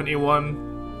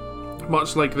 2021,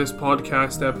 much like this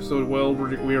podcast episode will.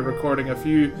 We're recording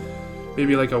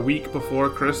maybe like a week before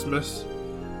Christmas,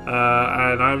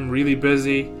 and I'm really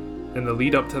busy in the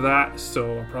lead up to that,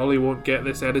 so I probably won't get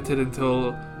this edited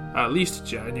until at least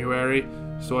January.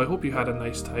 So I hope you had a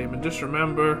nice time, and just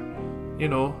remember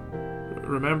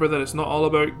that it's not all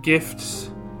about gifts,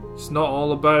 it's not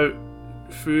all about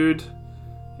food,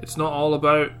 it's not all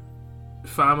about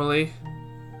family,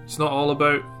 it's not all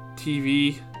about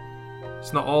TV,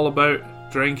 it's not all about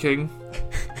drinking,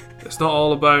 it's not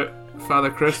all about Father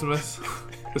Christmas,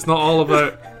 it's not all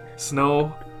about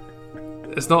snow,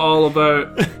 it's not all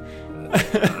about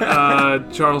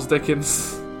Charles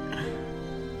Dickens,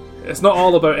 it's not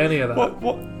all about any of that.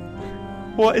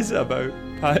 What is it about,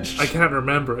 Patch? I can't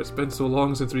remember. It's been so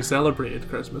long since we celebrated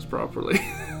Christmas properly.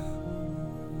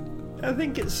 I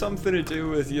think it's something to do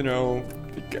with,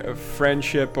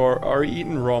 friendship or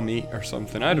eating raw meat or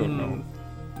something. I don't know.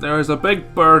 There was a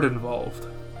big bird involved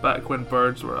back when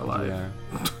birds were alive. Yeah.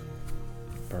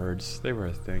 Birds, they were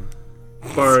a thing.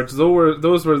 Birds,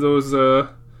 those were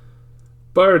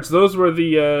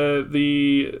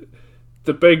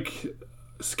the big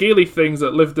scaly things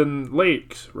that lived in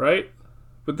lakes, right?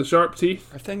 With the sharp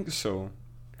teeth. I think so.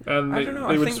 And I don't know.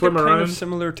 They would think swim they're around. Kind of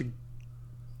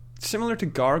similar to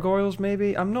gargoyles,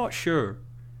 maybe. I'm not sure.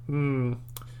 Who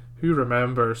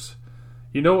remembers?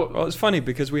 Well, it's funny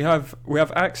because we have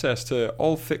access to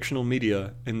all fictional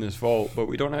media in this vault, but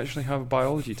we don't actually have a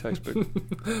biology textbook.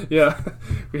 Yeah,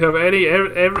 we have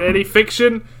any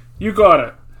fiction. You got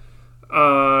it.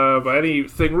 But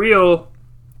anything real,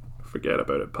 forget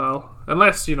about it, pal.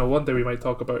 Unless, one day we might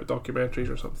talk about documentaries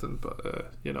or something,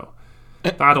 but,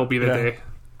 that'll be the day.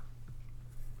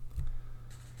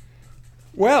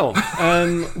 Well,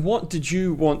 what did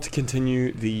you want to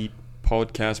continue the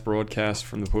podcast broadcast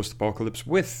from the post-apocalypse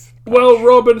with... Well,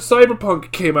 Robin,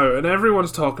 Cyberpunk came out and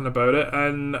everyone's talking about it,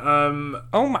 and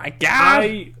oh my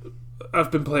god!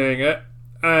 I've been playing it,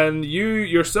 and you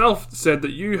yourself said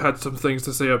that you had some things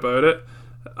to say about it,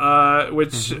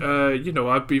 which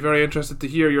I'd be very interested to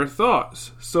hear your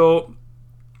thoughts. So,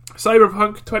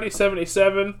 Cyberpunk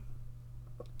 2077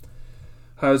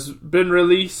 has been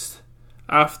released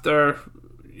after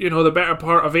the better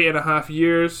part of 8.5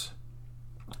 years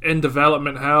in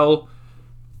development hell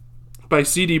by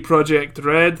CD Projekt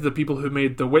Red, the people who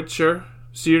made the Witcher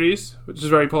series, which is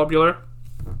very popular.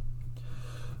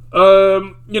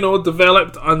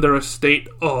 Developed under a state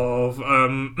of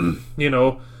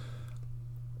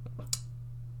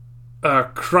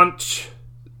crunch,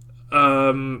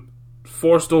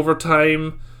 forced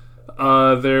overtime.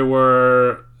 There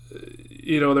was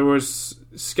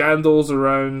scandals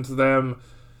around them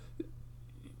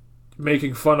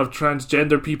making fun of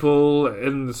transgender people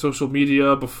in the social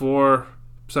media before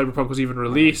Cyberpunk was even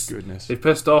released. Oh, goodness. They've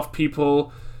pissed off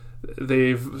people.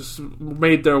 They've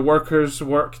made their workers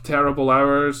work terrible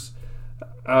hours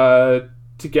to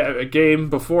get out a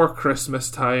game before Christmas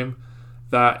time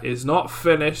that is not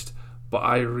finished, but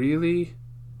I really,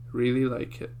 really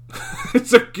like it.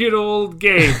 It's a good old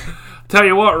game. Tell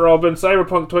you what, Robin,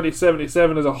 Cyberpunk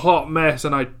 2077 is a hot mess,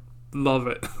 and I love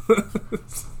it.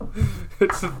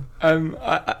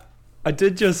 I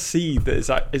did just see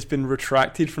that it's been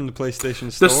retracted from the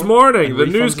PlayStation Store. This morning, the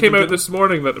news came out this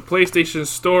morning that the PlayStation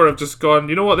Store have just gone,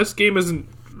 you know what, this game isn't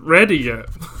ready yet.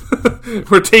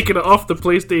 We're taking it off the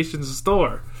PlayStation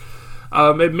Store.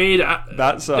 It made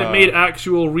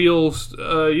actual real,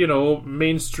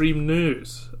 mainstream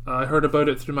news. I heard about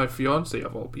it through my fiance,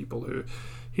 of all people, who,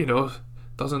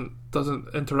 doesn't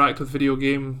interact with video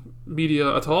game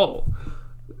media at all.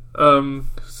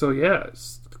 So yeah,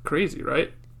 it's crazy,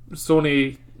 right?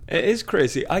 Sony. It is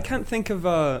crazy. I can't think of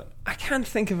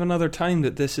another time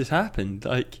that this has happened.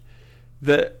 Like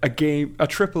that a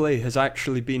AAA has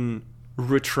actually been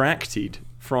retracted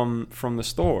from the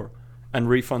store, and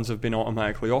refunds have been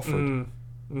automatically offered.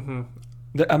 Mm-hmm.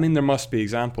 I mean, there must be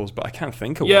examples, but I can't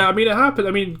think of one. Yeah, I mean, it happened.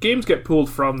 I mean, games get pulled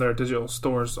from their digital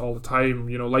stores all the time.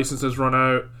 Licenses run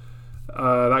out,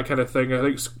 that kind of thing. I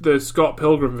think the Scott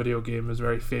Pilgrim video game is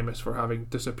very famous for having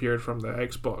disappeared from the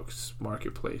Xbox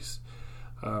marketplace.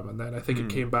 And then I think it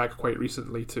came back quite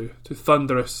recently to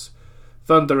thunderous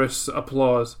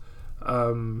applause.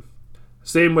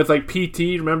 Same with like PT.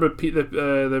 Remember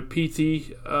the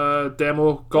PT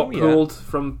demo got pulled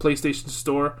from PlayStation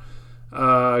Store.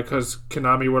 Because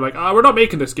Konami were like, we're not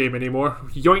making this game anymore.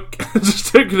 Yoink. Just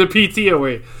took the PT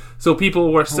away. So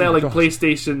people were selling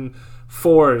PlayStation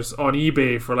 4s on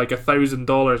eBay for like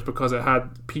 $1,000 because it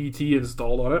had PT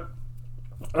installed on it.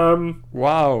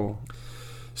 Wow.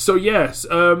 So yes,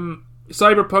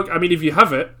 Cyberpunk, I mean, if you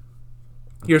have it,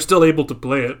 you're still able to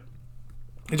play it.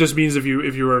 It just means if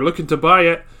you were looking to buy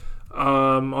it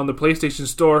on the PlayStation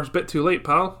Store, it's a bit too late,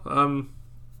 pal.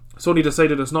 Sony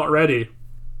decided it's not ready.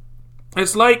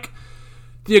 It's like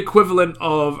the equivalent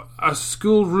of a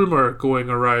school rumor going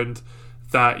around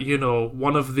that,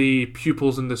 one of the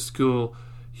pupils in the school,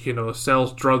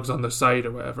 sells drugs on the side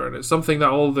or whatever. And it's something that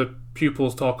all the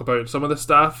pupils talk about and some of the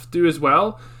staff do as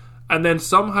well. And then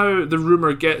somehow the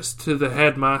rumor gets to the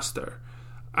headmaster.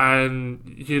 And,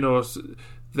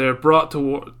 they're brought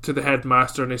to the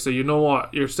headmaster and they say, you know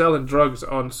what, you're selling drugs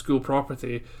on school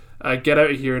property. Get out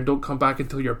of here and don't come back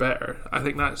until you're better. I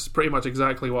think that's pretty much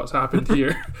exactly what's happened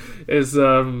here. Is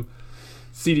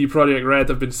CD Projekt Red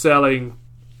have been selling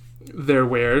their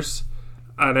wares,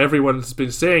 and everyone's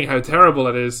been saying how terrible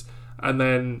it is. And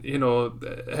then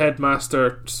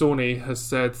headmaster Sony has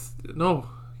said,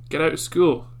 "No, get out of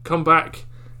school. Come back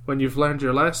when you've learned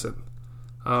your lesson."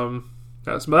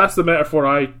 That's the metaphor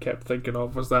I kept thinking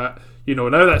of. Was that now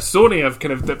that Sony have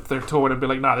kind of dipped their toe in and be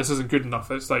like, "Nah, this isn't good enough."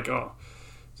 It's like, oh.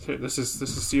 This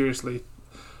is seriously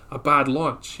a bad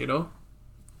launch,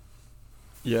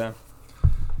 Yeah.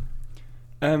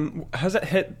 Has it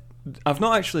hit? I've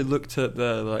not actually looked at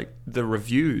the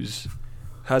reviews.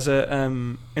 Has it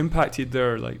impacted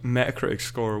their Metacritic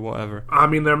score or whatever? I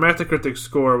mean, their Metacritic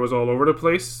score was all over the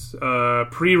place.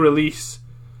 Pre-release,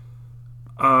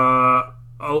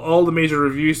 all the major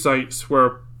review sites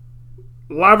were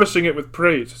lavishing it with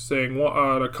praise, saying what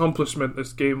an accomplishment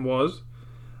this game was,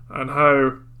 and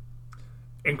how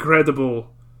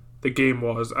incredible the game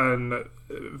was. And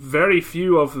very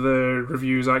few of the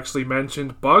reviews actually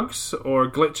mentioned bugs or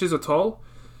glitches at all.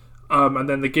 And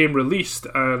then the game released,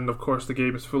 and of course the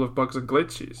game is full of bugs and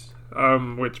glitches,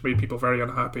 which made people very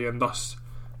unhappy, and thus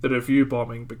the review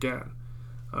bombing began.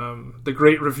 The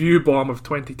great review bomb of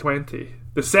 2020.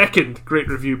 The second great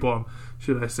review bomb,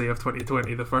 should I say, of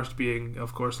 2020. The first being,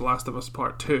 of course, Last of Us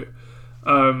Part 2.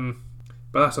 But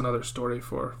that's another story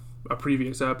for a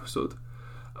previous episode.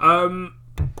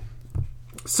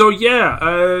 So yeah,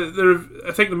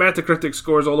 I think the Metacritic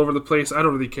scores all over the place. I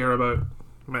don't really care about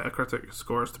Metacritic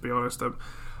scores, to be honest.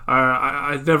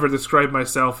 I never describe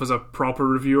myself as a proper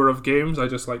reviewer of games. I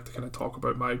just like to kind of talk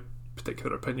about my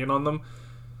particular opinion on them.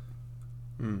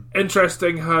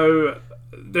 Interesting how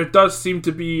there does seem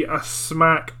to be a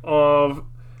smack of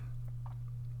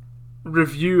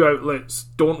review outlets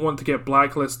don't want to get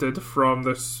blacklisted from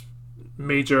this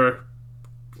major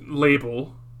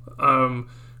label,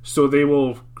 so they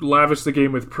will lavish the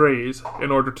game with praise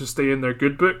in order to stay in their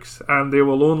good books, and they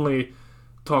will only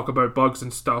talk about bugs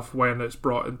and stuff when it's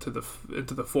brought into the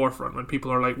forefront. When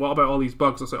people are like, what about all these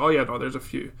bugs? I'll say, oh yeah, no, there's a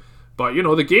few, but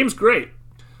the game's great.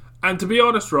 And to be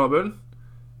honest, Robin,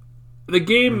 the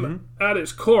game at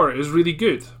its core is really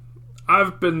good.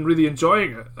 I've been really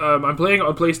enjoying it. I'm playing it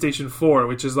on PlayStation 4,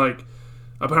 which is like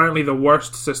apparently the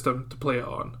worst system to play it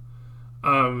on.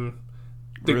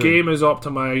 The game is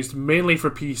optimized mainly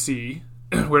for PC,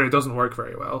 where it doesn't work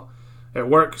very well. It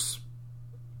works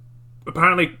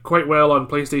apparently quite well on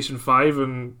PlayStation 5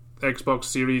 and Xbox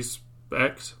Series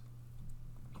X.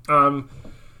 And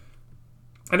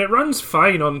it runs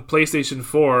fine on PlayStation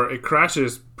 4. It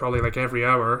crashes probably like every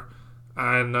hour.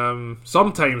 And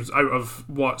sometimes out of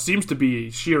what seems to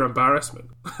be sheer embarrassment.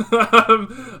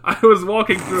 I was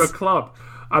walking through a club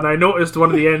and I noticed one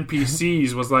of the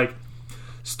NPCs was like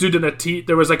stood in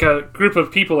there was like a group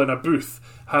of people in a booth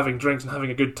having drinks and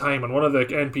having a good time, and one of the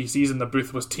NPCs in the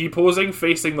booth was T-posing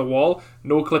facing the wall,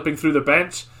 no clipping through the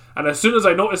bench. And as soon as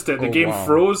I noticed it, the game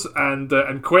froze and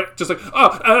quit. Just like,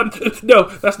 no,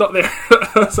 that's not there.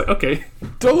 I was like, okay,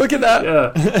 don't look at that.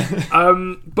 Yeah.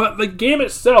 But the game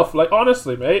itself, like,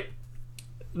 honestly, mate,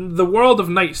 the world of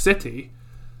Night City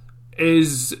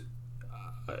is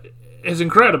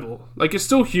incredible. Like, it's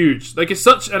so huge. Like, it's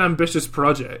such an ambitious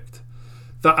project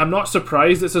that I'm not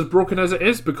surprised it's as broken as it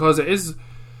is, because it's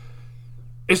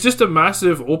just a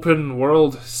massive open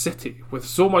world city with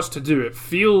so much to do. It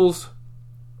feels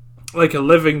like a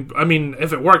living... I mean,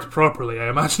 if it worked properly, I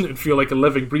imagine it'd feel like a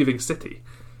living, breathing city.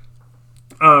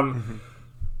 And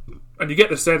you get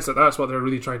the sense that that's what they're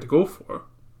really trying to go for.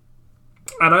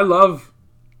 And I love...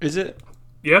 Is it?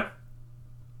 Yeah?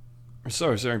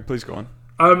 Sorry, please go on.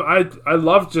 I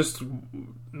love just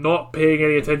not paying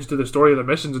any attention to the story of the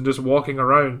missions and just walking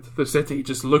around the city,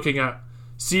 just looking at...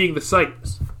 seeing the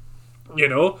sights.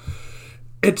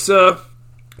 It's a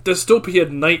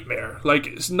dystopian nightmare.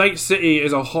 Like, Night City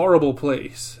is a horrible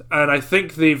place, and I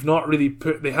think they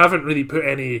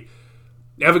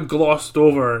haven't glossed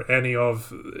over any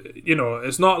of,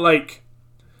 it's not like,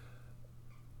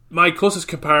 my closest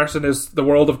comparison is the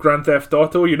world of Grand Theft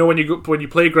Auto. When you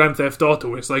play Grand Theft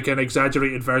Auto, it's like an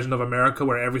exaggerated version of America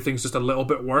where everything's just a little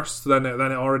bit worse than it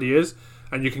already is,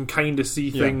 and you can kind of see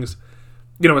things,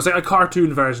 it's like a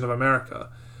cartoon version of America.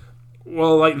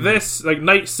 Well, like this, like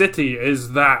Night City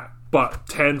is that, but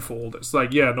tenfold. It's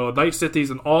like, Night City's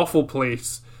an awful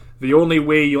place. The only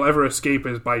way you'll ever escape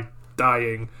is by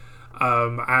dying.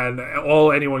 And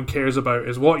all anyone cares about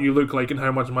is what you look like and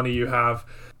how much money you have.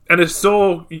 And it's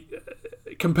so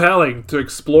compelling to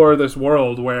explore this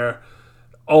world where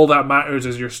all that matters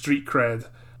is your street cred.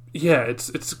 Yeah,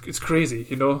 it's crazy,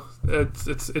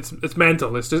 It's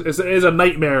mental. It is a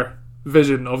nightmare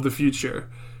vision of the future,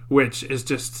 which is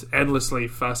just endlessly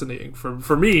fascinating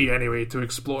for me anyway to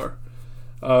explore.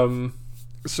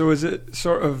 So is it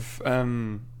sort of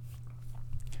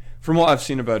from what I've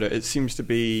seen about it, it seems to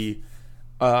be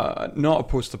not a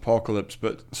post-apocalypse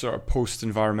but sort of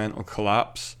post-environmental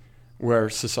collapse, where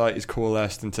society's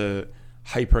coalesced into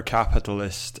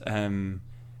hyper-capitalist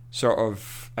sort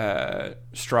of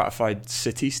stratified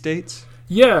city-states.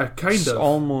 Yeah, kind it's of.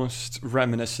 Almost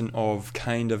reminiscent of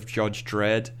kind of Judge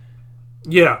Dredd.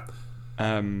 Yeah.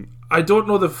 I don't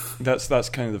know that's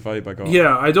kind of the vibe I got.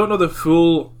 Yeah, I don't know the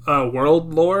full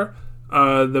world lore.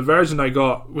 The version I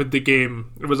got with the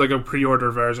game, it was like a pre-order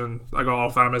version I got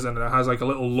off Amazon, and it has like a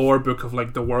little lore book of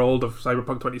like the world of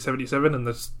Cyberpunk 2077 and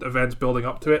the events building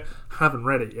up to it. Haven't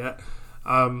read it yet.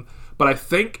 But I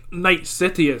think Night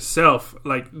City itself,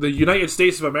 like the United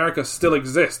States of America still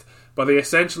exist, but they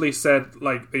essentially said,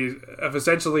 like, they have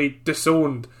essentially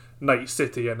disowned Night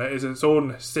City, and it is its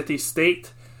own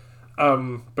city-state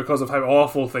because of how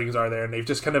awful things are there, and they've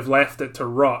just kind of left it to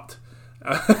rot.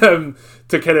 To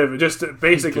kind of just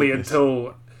basically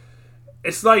until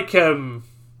it's like there's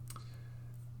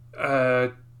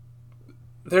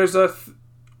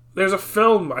there's a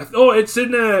film. It's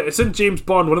in James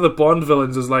Bond. One of the Bond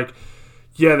villains is like,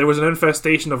 yeah, there was an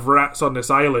infestation of rats on this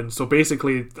island. So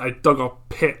basically, I dug a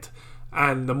pit,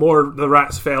 and the more the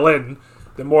rats fell in,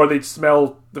 the more they'd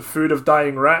smell the food of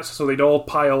dying rats. So they'd all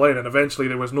pile in, and eventually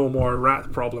there was no more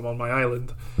rat problem on my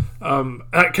island.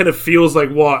 That kind of feels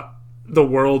like what the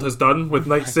world has done with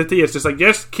Night City. It's just like,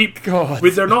 yes,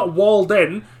 they're not walled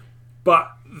in,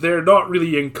 but they're not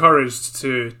really encouraged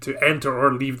to enter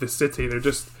or leave the city. They're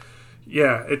just,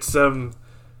 it's but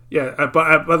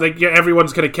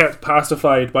everyone's kind of kept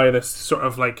pacified by this sort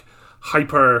of like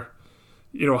hyper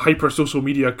social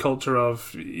media culture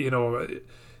of,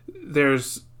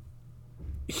 there's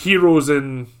heroes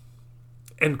making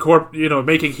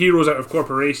heroes out of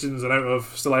corporations and out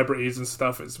of celebrities and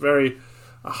stuff. It's very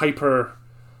a hyper,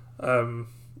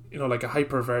 like a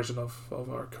hyper version of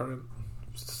our current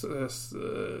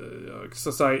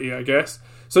society, I guess.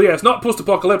 So yeah, it's not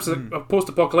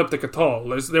post-apocalyptic at all.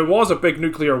 There was a big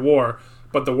nuclear war,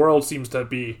 but the world seems to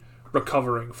be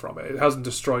recovering from it. It hasn't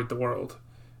destroyed the world.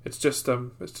 It's just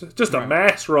a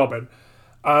mess, Robin.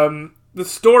 The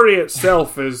story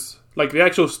itself is like, the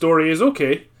actual story is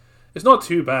okay. It's not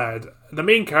too bad. The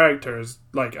main character is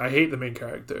like, I hate the main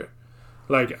character.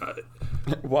 Like,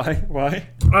 why?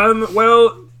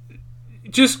 Well,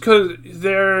 just because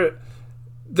their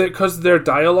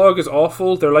dialogue is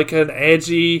awful. They're like an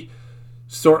edgy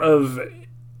sort of.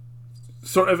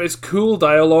 It's cool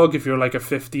dialogue if you're like a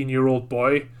 15-year-old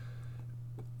boy.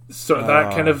 Sort of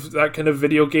that kind of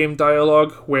video game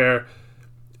dialogue where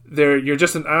you're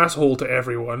just an asshole to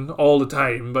everyone all the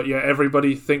time, but yet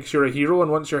everybody thinks you're a hero and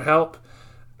wants your help.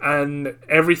 And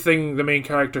everything the main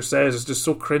character says is just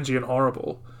so cringy and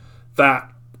horrible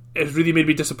that it really made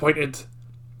me disappointed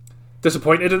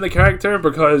in the character,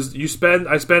 because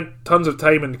I spent tons of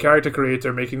time in Character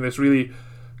Creator making this really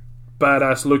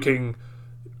badass looking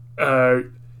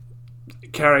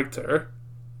character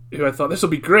who I thought, this will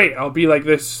be great. I'll be like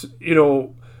this,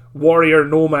 warrior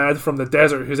nomad from the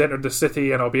desert who's entered the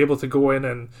city, and I'll be able to go in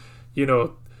and,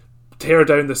 tear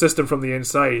down the system from the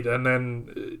inside. And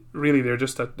then really they're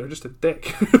just a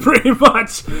dick. Pretty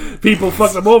much. People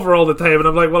fuck them over all the time, and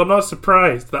I'm like, well, I'm not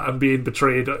surprised that I'm being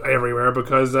betrayed everywhere,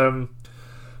 because I'm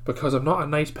not a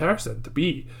nice person to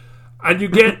be. And you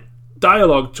get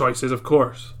dialogue choices, of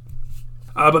course,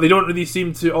 but they don't really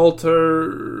seem to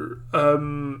alter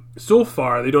so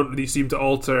far they don't really seem to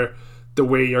alter the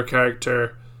way your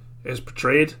character is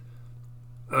portrayed.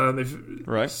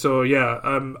 Right. So yeah,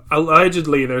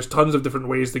 allegedly there's tons of different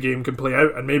ways the game can play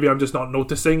out, and maybe I'm just not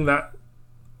noticing that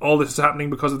all this is happening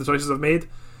because of the choices I've made.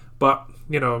 But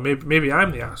maybe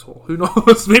I'm the asshole. Who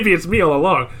knows? Maybe it's me all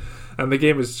along, and the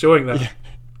game is showing that. Yeah.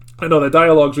 I know the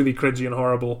dialogue's really cringy and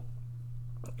horrible.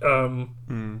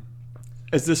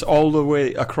 Is this all the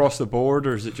way across the board,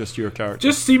 or is it just your character?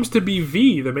 Just seems to be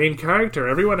V, the main character.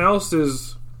 Everyone else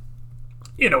is,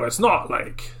 it's not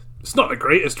the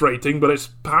greatest writing, but it's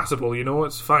passable.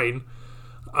 It's fine.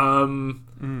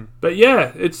 But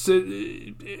yeah, it's.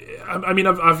 I mean,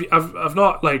 I've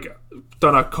not like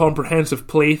done a comprehensive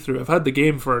playthrough. I've had the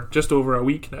game for just over a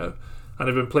week now, and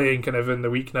I've been playing kind of in the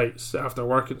weeknights after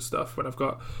work and stuff when I've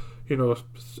got, a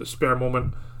spare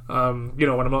moment. When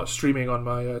I'm not streaming on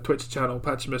my Twitch channel,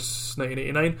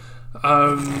 Patchimus1989.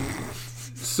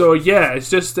 So yeah, it's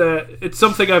just it's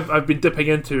something I've been dipping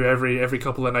into every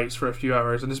couple of nights for a few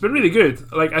hours, and it's been really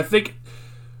good. Like, I think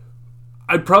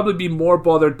I'd probably be more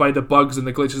bothered by the bugs and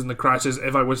the glitches and the crashes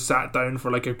if I was sat down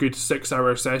for like a good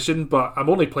 6-hour session, but I'm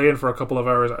only playing for a couple of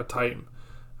hours at a time,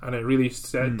 and it really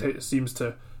seems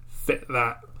to fit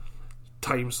that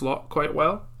time slot quite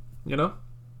well,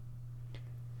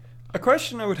 A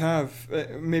question I would have,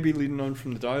 maybe leading on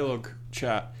from the dialogue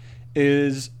chat,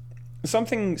 is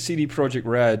something CD Projekt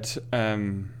Red,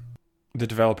 the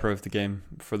developer of the game,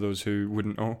 for those who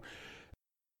wouldn't know,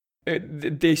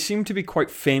 they seem to be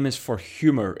quite famous for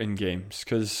humour in games,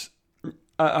 because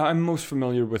I'm most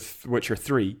familiar with Witcher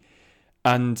 3,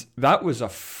 and that was a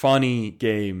funny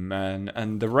game, man,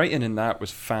 and the writing in that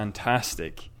was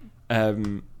fantastic.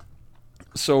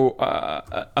 So,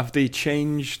 have they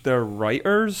changed their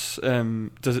writers?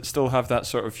 Does it still have that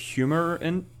sort of humour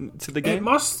into the game? It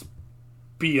must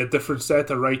be a different set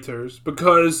of writers,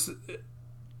 because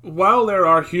while there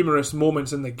are humorous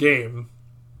moments in the game,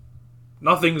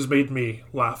 nothing's made me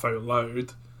laugh out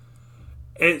loud.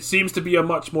 It seems to be a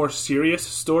much more serious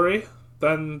story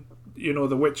than,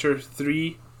 The Witcher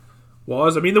 3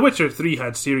 was. I mean, The Witcher 3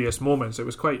 had serious moments. It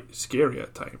was quite scary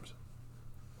at times.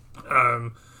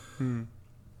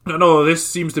 No, this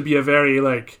seems to be a very,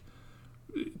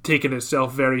 taking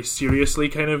itself very seriously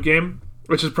kind of game.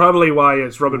 which is probably why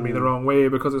it's rubbing me the wrong way,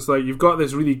 because it's like you've got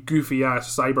this really goofy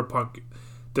ass cyberpunk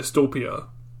dystopia.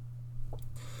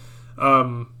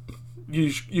 You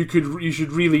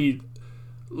should really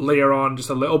layer on just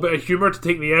a little bit of humor to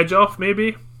take the edge off,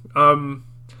 maybe. But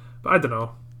I don't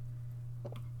know.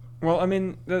 Well, I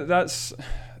mean, that's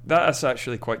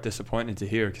actually quite disappointing to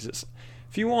hear, because it's,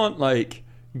 if you want like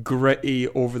gritty,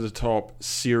 over the top,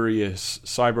 serious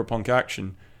cyberpunk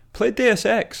action, play Deus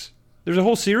Ex. There's a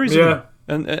whole series of them,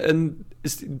 and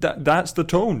that's the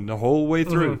tone the whole way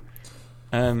through.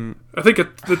 I think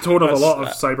the tone of a lot of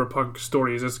cyberpunk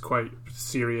stories is quite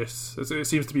serious. It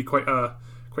seems to be quite a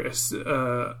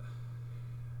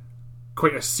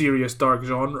serious, dark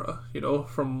genre, you know,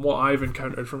 from what I've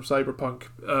encountered from cyberpunk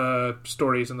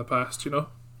stories in the past, you know.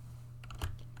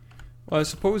 Well, I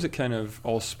suppose it kind of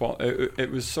all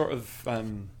it was sort of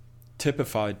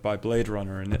typified by Blade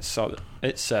Runner, and it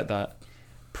set that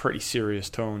pretty serious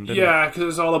tone, didn't it? Yeah, because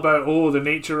it's all about the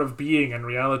nature of being and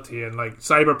reality, and like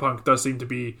cyberpunk does seem to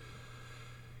be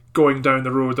going down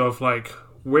the road of like,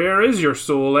 where is your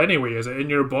soul anyway? Is it in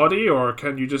your body, or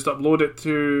can you just upload it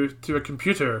to a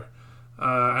computer?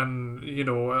 And you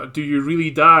know, do you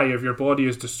really die if your body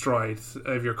is destroyed,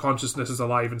 if your consciousness is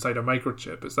alive inside a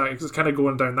microchip? It's kind of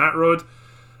going down that road.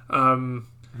 You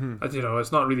know,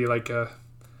 it's not really like a,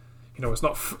 you know, it's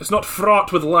not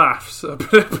fraught with laughs.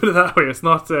 Put it that way. It's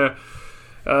not,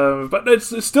 but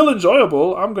it's still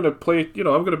enjoyable. I'm gonna play. You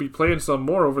know, I'm gonna be playing some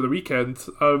more over the weekend.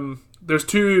 There's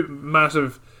 2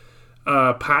 massive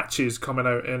patches coming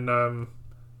out in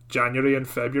January and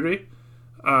February.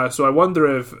 So I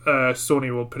wonder if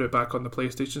Sony will put it back on the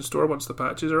PlayStation Store once the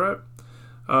patches are out.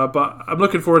 But I'm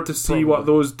looking forward to see what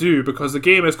those do, because the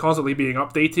game is constantly being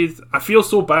updated. I feel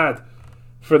so bad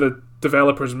for the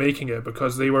developers making it,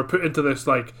 because they were put into this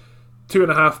like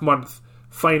 2.5 month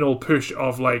final push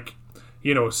of like,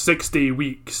 you know, 60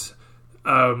 weeks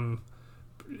of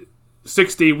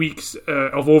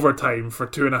overtime for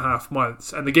 2.5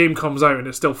 months, and the game comes out and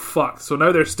it's still fucked. So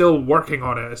now they're still working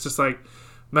on it. It's just like,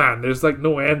 man, there's like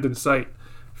no end in sight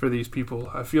for these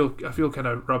people. I feel kind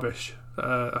of rubbish.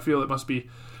 I feel it must be a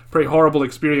pretty horrible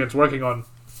experience working on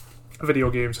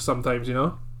video games sometimes, you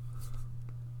know?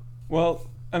 Well,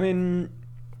 I mean,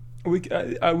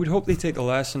 I would hope they take a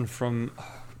lesson from,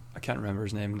 I can't remember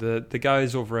his name, the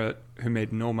guys over at who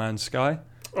made No Man's Sky.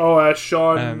 Oh,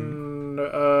 Sean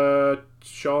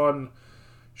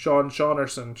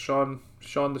Shaunerson, Sean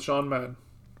the Sean Man.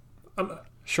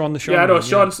 Sean the Sean. Yeah, I know.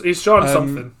 Man, he's Sean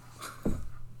something.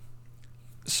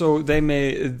 So they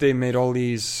made all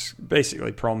these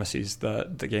basically promises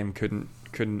that the game couldn't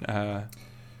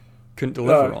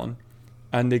deliver on,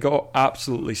 and they got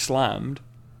absolutely slammed.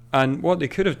 And what they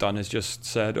could have done is just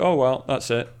said, "Oh well, that's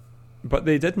it," but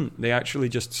they didn't. They actually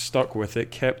just stuck with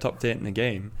it, kept updating the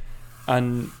game,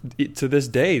 and to this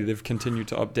day they've continued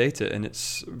to update it, and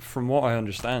it's, from what I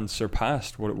understand,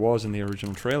 surpassed what it was in the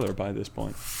original trailer by this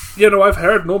point. You know, I've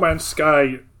heard No Man's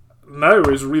Sky now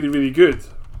is really, really good,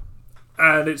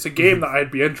 and it's a game that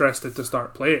I'd be interested to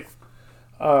start playing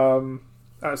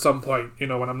at some point, you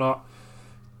know, when I'm not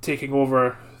taking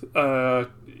over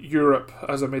Europe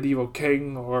as a medieval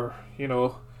king, or, you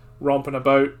know, romping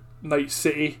about Night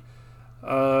City,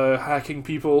 hacking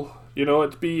people. You know, I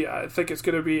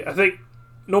think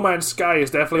No Man's Sky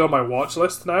is definitely on my watch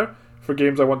list now for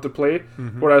games I want to play.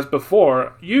 Whereas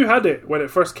before, you had it when it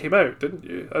first came out, didn't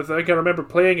you? I think I remember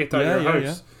playing it at your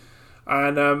house. Yeah.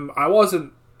 And I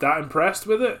wasn't that impressed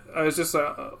with it. I was just,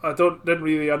 I didn't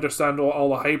really understand what all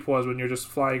the hype was when you're just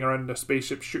flying around in a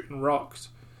spaceship shooting rocks.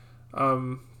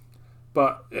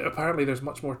 But apparently there's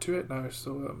much more to it now,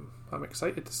 so I'm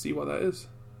excited to see what that is.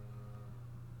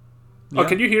 Yeah. Oh,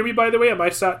 can you hear me, by the way? Am I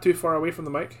sat too far away from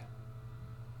the mic?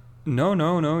 No,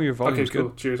 your volume's okay, cool.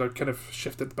 Good. Cheers. I kind of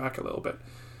shifted back a little bit.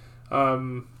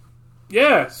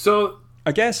 Yeah, so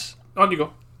I guess on you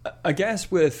go. I guess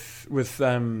with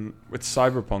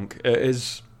Cyberpunk,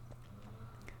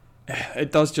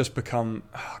 it does just become,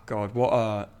 oh God, what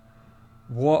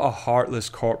a heartless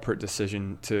corporate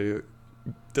decision to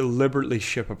deliberately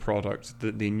ship a product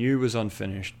that they knew was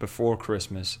unfinished before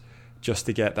Christmas, just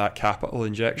to get that capital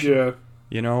injection. Yeah.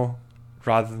 You know,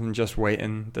 rather than just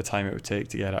waiting the time it would take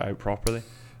to get it out properly.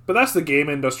 But that's the game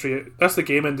industry. That's the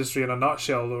game industry in a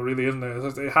nutshell, though, really, isn't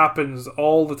it? It happens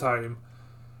all the time.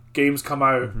 Games come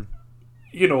out,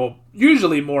 you know,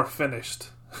 usually more finished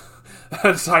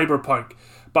than Cyberpunk,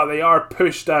 but they are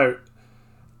pushed out,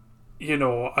 you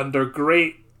know, under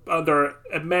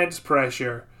immense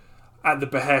pressure at the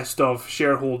behest of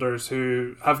shareholders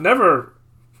who have never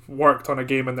worked on a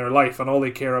game in their life, and all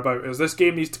they care about is this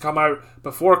game needs to come out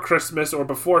before Christmas or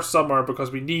before summer,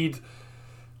 because we need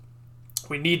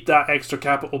we need that extra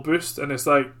capital boost, and it's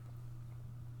like,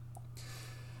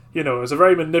 it's a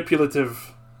very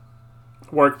manipulative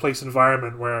workplace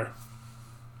environment where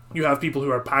you have people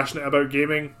who are passionate about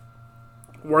gaming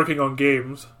working on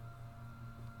games,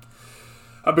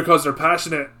 and because they're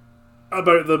passionate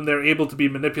about them, they're able to be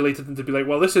manipulated into be like,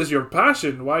 well, this is your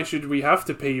passion, why should we have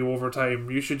to pay you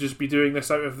overtime? You should just be doing this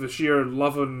out of the sheer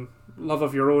love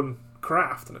of your own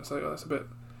craft. And it's like, that's a bit,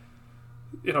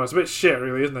 it's a bit shit,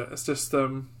 really, isn't it? It's just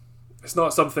it's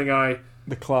not something I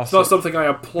applaud.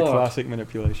 The classic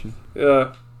manipulation.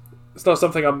 Yeah, it's not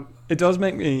something I'm. It does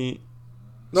make me.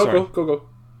 No, Sorry. go.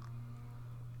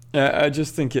 I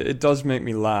just think it does make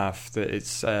me laugh that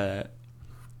it's.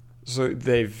 So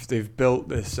they've built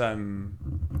this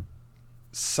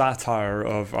satire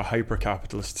of a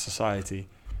hyper-capitalist society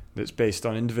that's based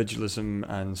on individualism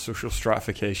and social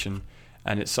stratification,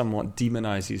 and it somewhat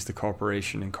demonizes the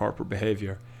corporation and corporate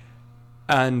behavior.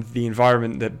 And the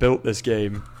environment that built this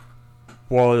game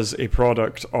was a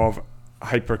product of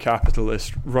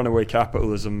hyper-capitalist runaway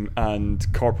capitalism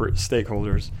and corporate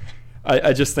stakeholders.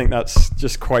 I just think that's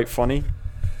just quite funny.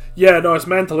 Yeah, no, it's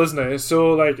mental, isn't it? It's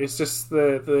so it's just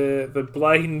the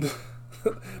blind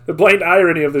the blind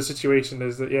irony of the situation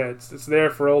is that it's there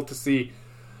for all to see.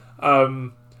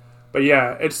 But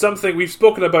yeah, it's something we've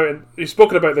spoken about. We've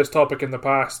spoken about this topic in the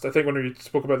past. I think when we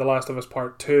spoke about The Last of Us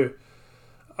Part 2.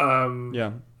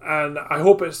 Yeah, and I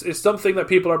hope it's something that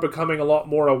people are becoming a lot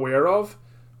more aware of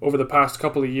over the past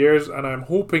couple of years, and I'm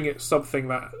hoping it's something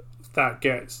that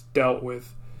gets dealt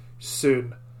with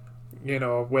soon.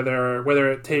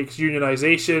 Whether it takes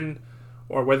unionization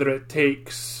or whether it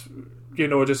takes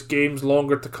just games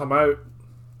longer to come out.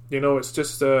 It's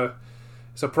just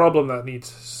it's a problem that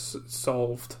needs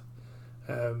solved.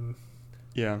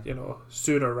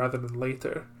 Sooner rather than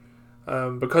later.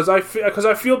 Because I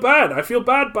feel bad. I feel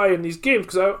bad buying these games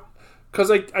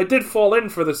because I did fall in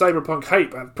for the Cyberpunk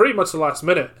hype at pretty much the last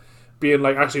minute, being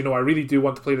like, actually no, I really do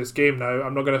want to play this game now.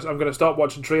 I'm gonna stop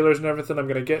watching trailers and everything. I'm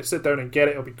gonna sit down and get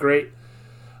it. It'll be great.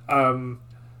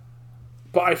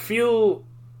 But I feel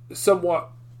somewhat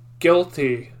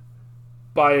guilty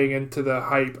buying into the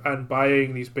hype and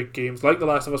buying these big games like The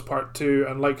Last of Us Part 2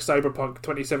 and like Cyberpunk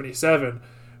 2077,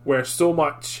 where so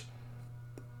much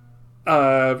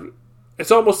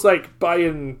it's almost like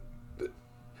buying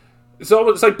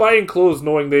clothes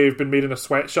knowing they've been made in a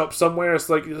sweatshop somewhere. It's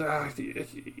like,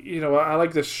 I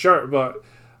like this shirt, but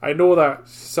I know that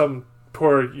some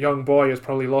poor young boy has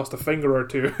probably lost a finger or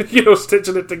two,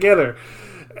 stitching it together.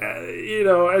 It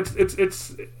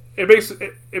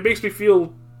makes me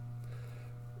feel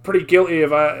pretty guilty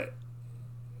it's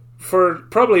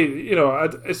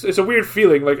a weird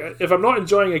feeling. Like, if I'm not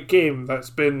enjoying a game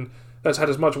that's had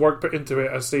as much work put into it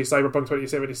as, say, Cyberpunk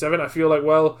 2077, I feel like,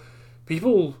 well,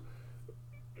 people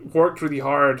worked really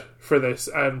hard for this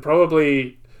and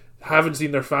probably haven't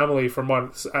seen their family for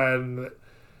months, and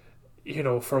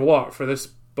for what? For this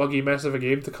buggy mess of a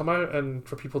game to come out and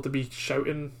for people to be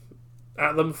shouting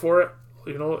at them for it?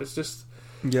 It's just...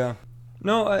 Yeah.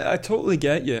 No, I totally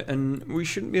get you, and we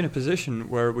shouldn't be in a position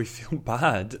where we feel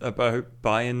bad about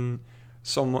buying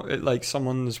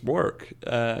someone's work.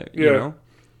 At the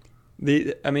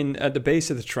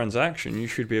base of the transaction, you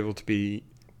should be able to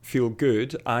feel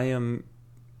good. I am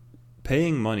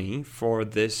paying money for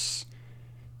this,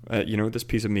 this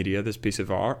piece of media, this piece of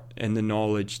art, in the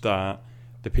knowledge that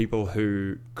the people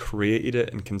who created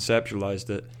it and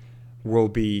conceptualized it will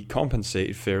be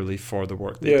compensated fairly for the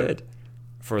work they did,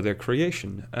 for their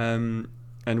creation. And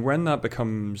when that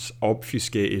becomes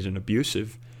obfuscated and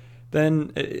abusive,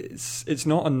 then it's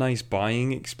not a nice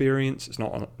buying experience. It's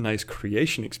not a nice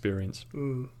creation experience.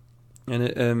 And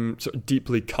it sort of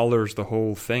deeply colours the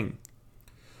whole thing.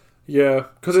 Yeah,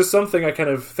 because it's something I kind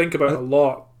of think about a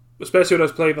lot, especially when I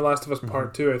was playing The Last of Us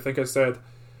Part 2. I think I said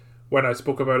when I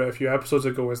spoke about it a few episodes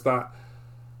ago, is that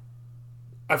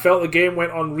I felt the game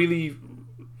went on really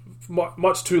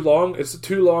much too long. It's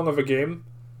too long of a game.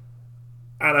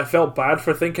 And I felt bad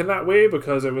for thinking that way,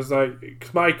 because it was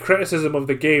like, my criticism of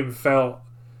the game felt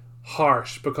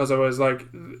harsh, because I was like,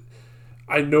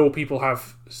 I know people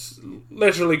have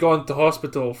literally gone to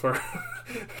hospital for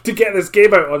to get this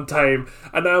game out on time,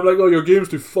 and now I'm like, oh, your game's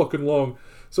too fucking long.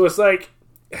 So it's like,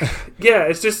 yeah,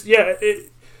 it's just,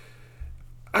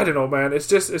 I don't know, man. It's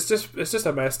just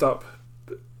a messed up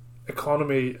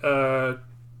economy. Well,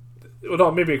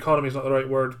 not maybe economy is not the right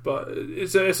word, but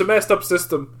it's a messed up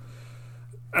system.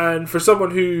 And for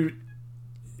someone who,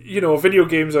 video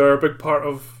games are a big part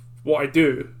of what I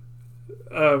do.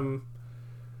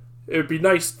 It'd be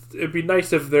nice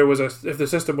if there was if the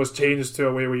system was changed to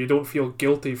a way where you don't feel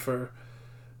guilty for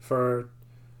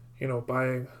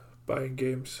buying buying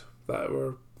games that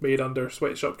were made under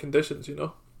sweatshop conditions, you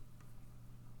know?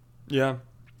 Yeah.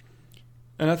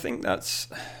 And I think that's...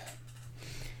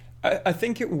 I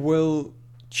think it will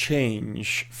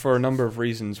change for a number of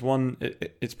reasons. One,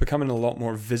 it's becoming a lot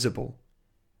more visible,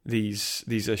 these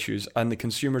issues, and the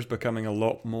consumer's becoming a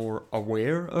lot more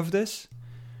aware of this,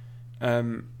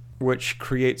 which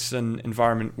creates an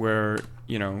environment where,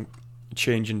 you know,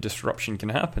 change and disruption can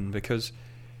happen. Because,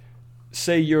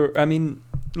 say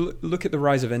look at the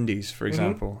rise of indies, for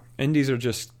example. Indies are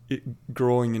just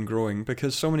growing and growing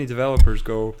because so many developers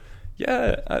go,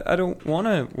 yeah, I don't want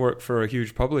to work for a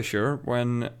huge publisher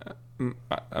when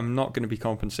I'm not going to be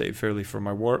compensated fairly for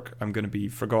my work. I'm going to be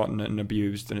forgotten and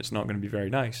abused, and it's not going to be very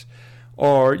nice.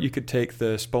 Or you could take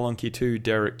the Spelunky 2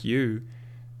 Derek Yu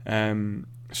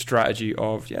strategy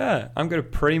of, yeah, I'm going to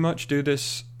pretty much do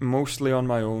this mostly on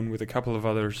my own with a couple of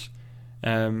others,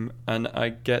 and I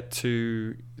get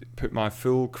to put my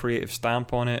full creative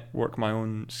stamp on it, work my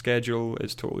own schedule.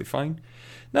 It's totally fine.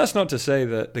 That's not to say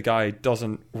that the guy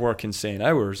doesn't work insane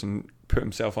hours and put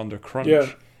himself under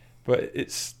crunch, but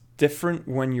it's different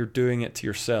when you're doing it to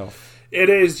yourself. It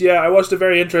is, yeah. I watched a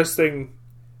very interesting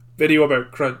video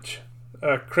about crunch.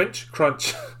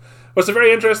 Crunch. What's a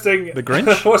very interesting... The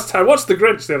Grinch? I watched The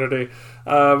Grinch the other day,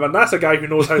 and that's a guy who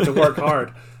knows how to work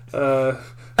hard.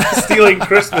 Stealing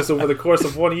Christmas over the course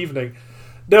of one evening.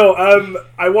 No,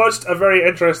 I watched a very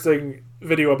interesting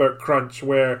video about crunch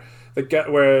where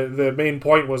the main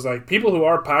point was like people who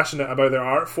are passionate about their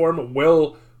art form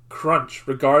will crunch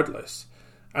regardless,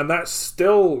 and that's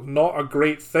still not a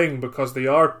great thing because they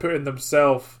are doing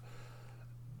themselves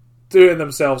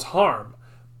harm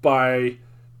by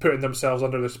putting themselves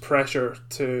under this pressure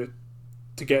to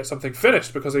get something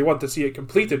finished because they want to see it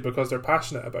completed because they're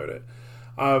passionate about it.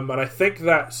 And I think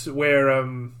that's where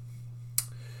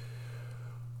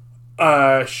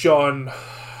Sean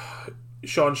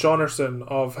Shaunarson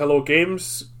of Hello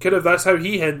Games that's how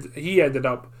he ended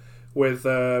up with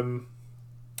No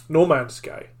Man's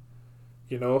Sky.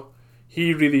 You know,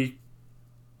 he really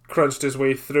crunched his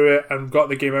way through it and got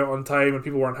the game out on time, and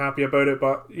people weren't happy about it.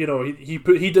 But you know, he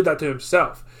did that to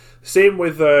himself. Same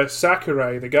with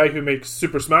Sakurai, the guy who makes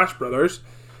Super Smash Brothers.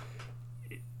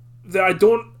 I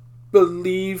don't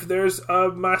believe there's a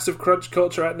massive crunch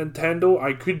culture at Nintendo.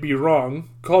 I could be wrong.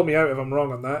 Call me out if I'm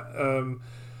wrong on that.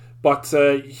 But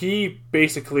he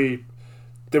basically...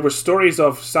 There were stories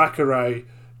of Sakurai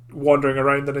wandering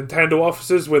around the Nintendo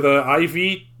offices with an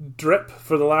IV drip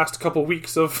for the last couple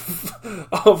weeks of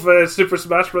Super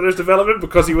Smash Brothers development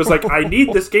because he was like, I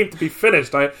need this game to be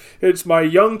finished. It's my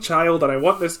young child and I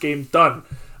want this game done.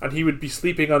 And he would be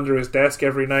sleeping under his desk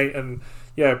every night and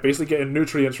basically getting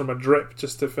nutrients from a drip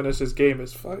just to finish his game.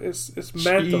 It's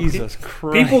mental. Jesus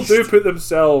Christ. People do put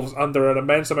themselves under an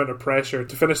immense amount of pressure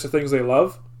to finish the things they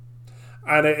love.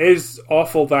 And it is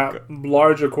awful that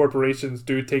larger corporations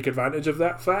do take advantage of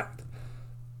that fact.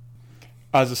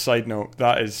 As a side note,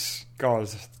 that is God,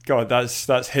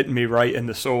 that's hitting me right in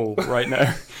the soul right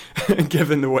now,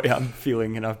 given the way I'm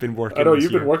feeling, and I've been working. I know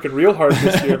you've been working real hard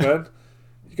this year, man.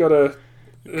 You gotta,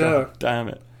 God damn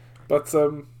it. But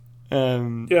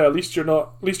at least you're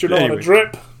not anyway. On a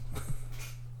drip.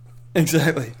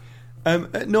 Exactly.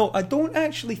 No, I don't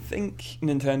actually think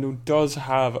Nintendo does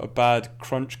have a bad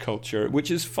crunch culture, which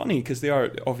is funny because they're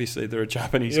a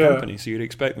Japanese company, so you'd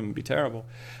expect them to be terrible.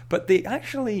 But they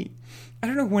actually, I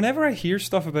don't know, whenever I hear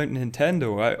stuff about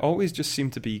Nintendo, I always just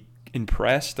seem to be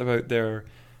impressed about their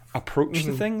approach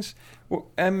to things. Well,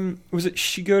 was it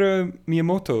Shigeru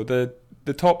Miyamoto,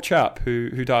 the top chap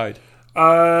who died?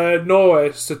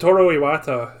 No, Satoru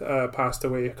Iwata passed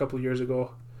away a couple of years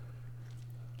ago.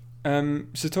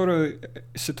 Satoru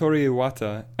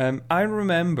Iwata. I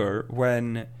remember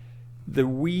when the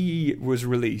Wii was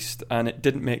released and it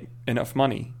didn't make enough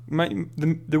money.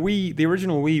 The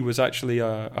original Wii was actually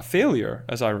a failure,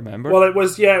 as I remember. Well, it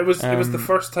was the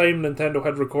first time Nintendo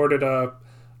had recorded a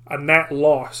net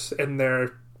loss at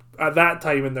that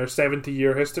time in their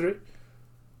 70-year history.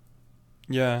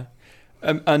 Yeah,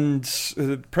 and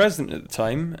the president at the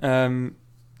time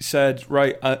said,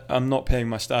 right, I'm not paying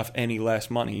my staff any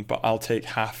less money, but I'll take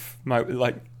half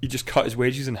he just cut his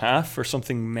wages in half or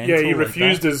something mental. Yeah, he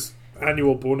refused his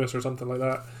annual bonus or something like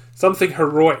that. Something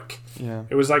heroic. Yeah.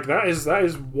 It was like that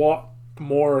is what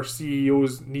more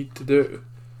CEOs need to do,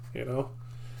 you know?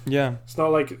 Yeah. It's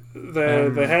not like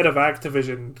the head of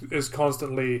Activision is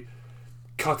constantly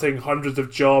cutting hundreds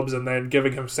of jobs and then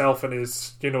giving himself and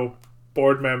his,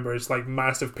 board members like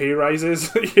massive pay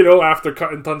rises, after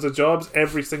cutting tons of jobs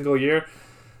every single year,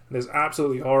 and it's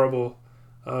absolutely horrible.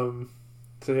 So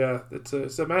yeah,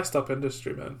 it's a messed up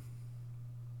industry, man.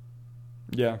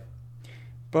 Yeah,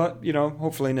 But, you know,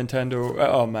 hopefully Nintendo...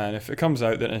 Oh, man, if it comes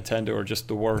out that Nintendo are just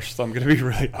the worst, I'm going to be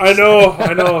really upset.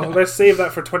 I know. Let's save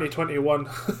that for 2021.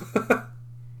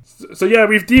 So, yeah,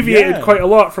 we've deviated quite a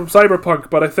lot from Cyberpunk,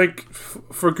 but I think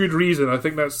for good reason. I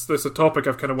think that's a topic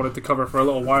I've kind of wanted to cover for a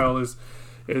little while is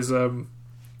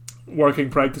working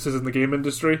practices in the game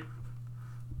industry.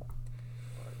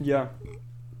 Yeah.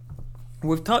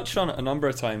 We've touched on it a number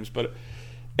of times, but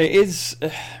it is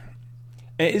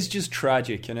just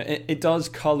tragic, and it does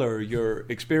colour your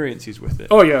experiences with it.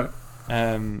 Oh yeah.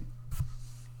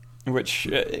 Which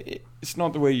it's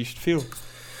not the way you should feel.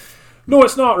 No,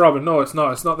 it's not, Robin. No, it's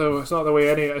not. It's not the way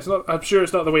any. It's not. I'm sure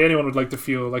it's not the way anyone would like to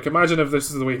feel. Like, imagine if this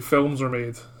is the way films are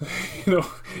made. You know,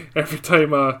 every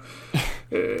time a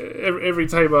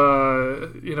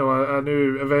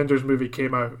new Avengers movie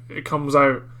came out, it comes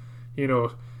out, you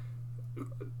know,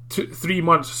 3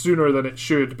 months sooner than it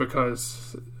should,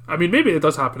 because I mean, maybe it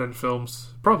does happen in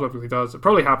films. Probably does. It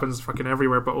probably happens fucking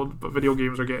everywhere, but video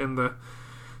games are getting the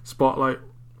spotlight.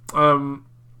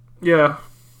 Yeah,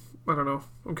 I don't know.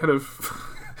 I'm kind of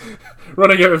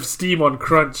running out of steam on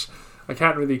crunch. I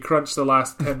can't really crunch the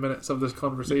last 10 minutes of this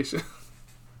conversation.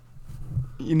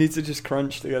 You need to just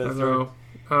crunch to get it through.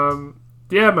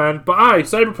 Yeah, man. But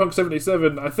Cyberpunk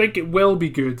 77, I think it will be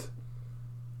good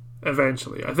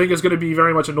eventually. I think it's going to be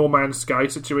very much a No Man's Sky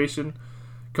situation,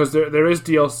 because there is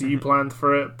DLC planned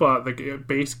for it, but the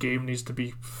base game needs to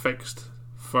be fixed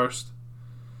first.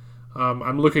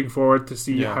 I'm looking forward to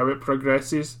see how it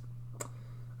progresses,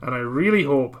 and I really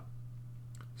hope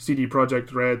CD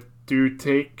Projekt Red do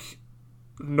take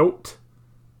note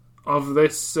of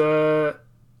this, the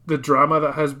drama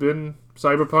that has been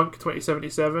Cyberpunk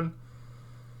 2077,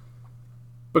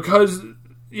 because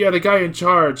the guy in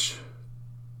charge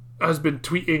has been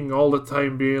tweeting all the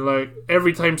time, being like,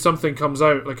 every time something comes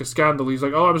out, like a scandal, he's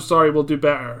like, "Oh, I'm sorry, we'll do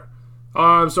better. Oh,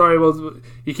 I'm sorry,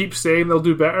 he keeps saying they'll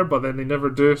do better, but then they never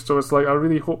do." So it's like, I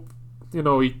really hope,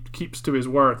 he keeps to his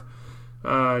word,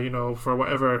 for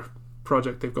whatever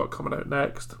project they've got coming out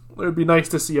next. It would be nice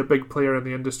to see a big player in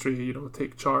the industry,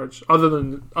 take charge, other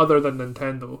than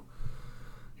Nintendo,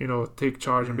 take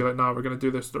charge and be like, "Nah, we're going to do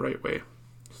this the right way."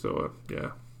 So,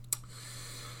 yeah.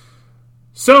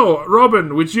 So,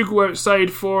 Robin, would you go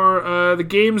outside for the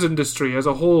games industry as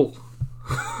a whole?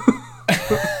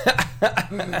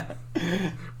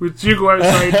 Would you go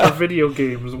outside for video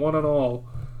games, one and all?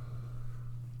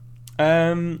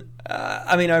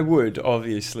 I mean, I would,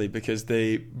 obviously, because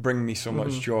they bring me so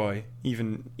much joy.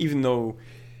 Even though,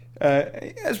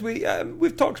 as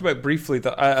we've talked about briefly,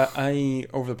 that I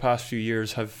over the past few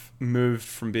years have moved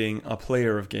from being a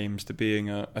player of games to being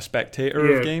a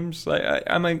spectator of games. Like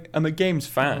I'm a games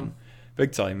fan,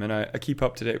 big time, and I keep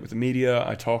up to date with the media.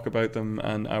 I talk about them,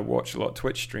 and I watch a lot of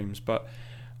Twitch streams. But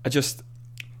I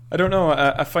don't know.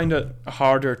 I find it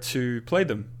harder to play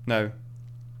them now,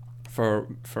 for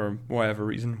whatever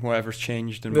reason, whatever's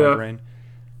changed in my brain.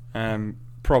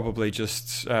 Probably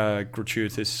just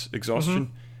gratuitous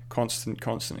exhaustion, constant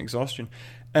exhaustion.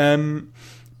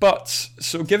 But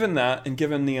so given that, and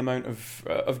given the amount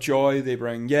of joy they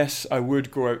bring, yes, I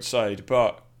would go outside.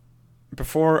 But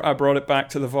before I brought it back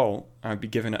to the vault, I'd be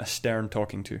giving it a stern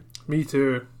talking to. Me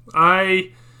too.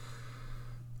 I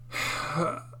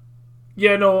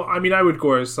would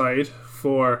go outside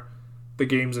for the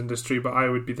games industry, but I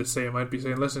would be the same. I'd be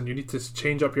saying, listen, you need to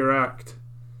change up your act.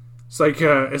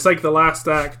 It's like the last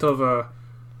act of a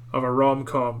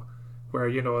rom-com,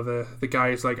 where the guy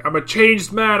is like, "I'm a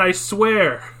changed man, I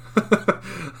swear.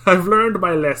 I've learned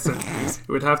my lesson." It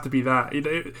would have to be that.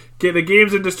 The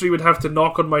games industry would have to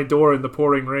knock on my door in the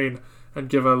pouring rain and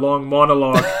give a long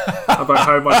monologue about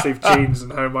how much they've changed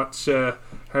and how much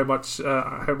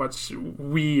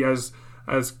we as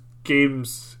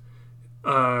games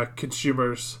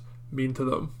consumers mean to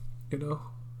them.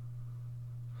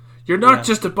 You're not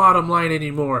just a bottom line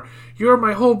anymore. You're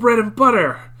my whole bread and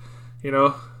butter.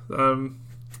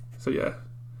 So yeah,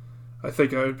 I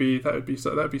think that'd be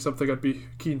something I'd be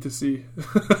keen to see.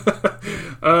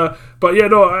 But yeah,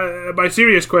 no. My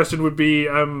serious question would be,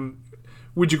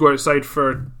 would you go outside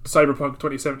for Cyberpunk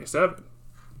 2077?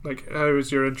 Like, how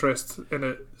is your interest in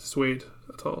it swayed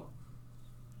at all?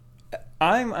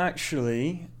 I'm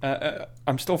actually,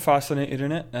 I'm still fascinated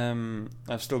in it.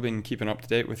 I've still been keeping up to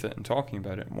date with it and talking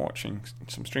about it and watching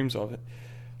some streams of it.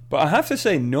 But I have to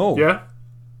say no. Yeah?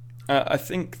 I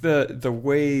think the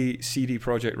way CD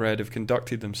Projekt Red have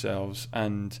conducted themselves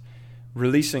and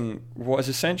releasing what is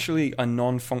essentially a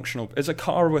non-functional... It's a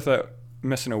car without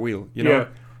missing a wheel, Yeah.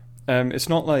 It's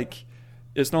not like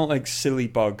silly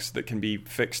bugs that can be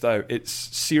fixed out. It's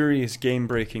serious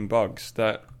game-breaking bugs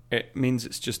that it means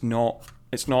it's just not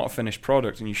it's not a finished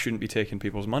product, and you shouldn't be taking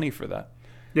people's money for that.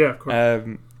 Yeah, of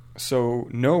course. So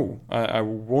no, I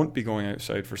won't be going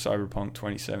outside for Cyberpunk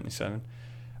 2077.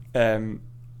 But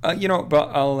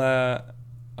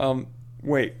I'll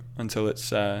wait until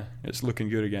it's looking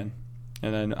good again,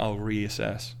 and then I'll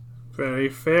reassess. Very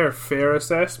fair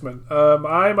assessment.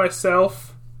 I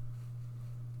myself,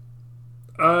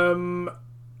 I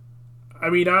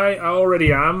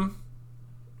already am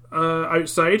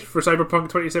outside for Cyberpunk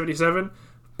 2077,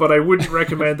 but I wouldn't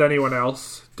recommend anyone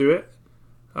else do it.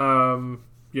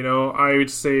 I would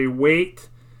say wait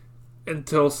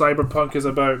until Cyberpunk is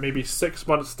about maybe 6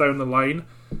 months down the line,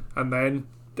 and then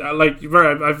I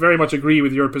very much agree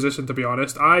with your position, to be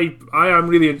honest.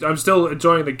 I'm still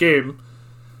enjoying the game,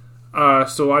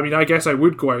 so I guess I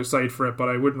would go outside for it, but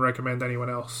I wouldn't recommend anyone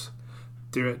else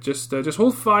do it. Just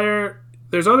hold fire.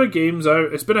 There's other games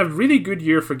out. It's been a really good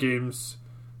year for games,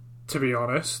 to be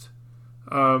honest.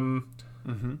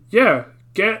 Yeah,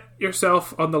 get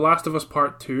yourself on The Last of Us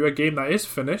Part 2, a game that is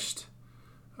finished,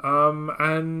 and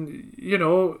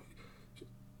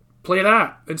play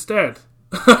that instead.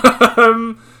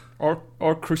 or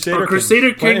Crusader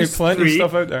Kings. Plenty 3.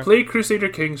 Stuff out there. Play Crusader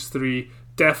Kings 3,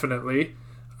 definitely.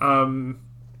 I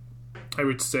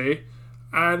would say,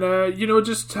 and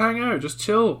just hang out, just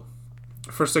chill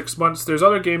for 6 months. There's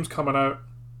other games coming out,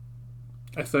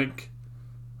 I think.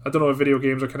 I don't know if video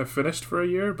games are kind of finished for a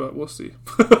year, but we'll see.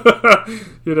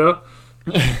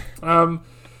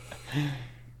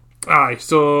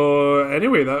 So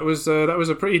anyway, that was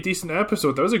a pretty decent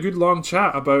episode. That was a good long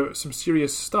chat about some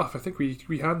serious stuff. I think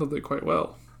we handled it quite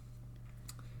well.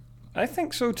 I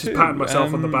think so too. Just patting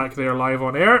myself on the back there live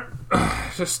on air.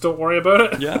 Just don't worry about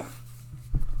it. Yeah.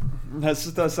 That's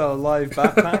a live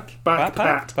backpack.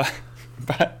 Backpack.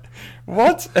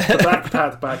 What?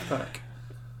 Backpack.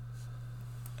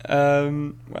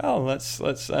 Well, let's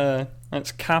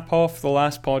cap off the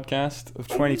last podcast of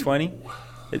 2020.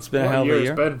 It's been a hell of a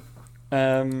year.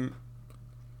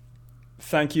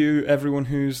 Thank you everyone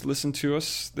who's listened to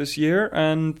us this year,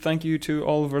 and thank you to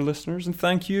all of our listeners, and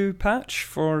thank you, Patch,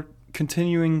 for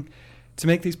continuing to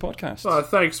make these podcasts.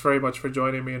 Thanks very much for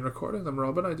joining me and recording them,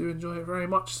 Robin. I do enjoy it very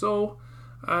much so.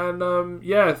 And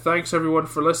thanks everyone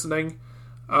for listening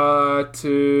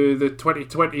to the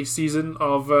 2020 season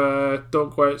of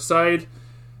Don't Go Outside.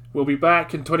 We'll be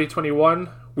back in 2021.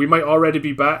 We might already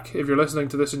be back. If you're listening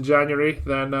to this in January,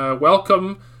 then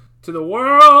welcome to the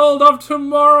world of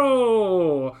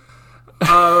tomorrow.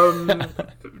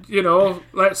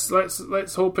 Let's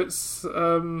hope it's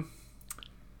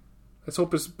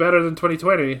better than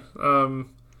 2020.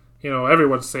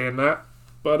 Everyone's saying that,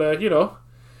 but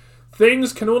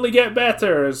things can only get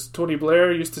better, as Tony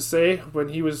Blair used to say when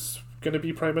he was going to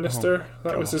be Prime Minister.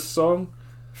 That was his song.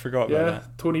 Forgot about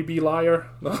that. Tony B. Liar.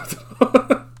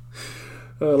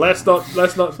 Let's not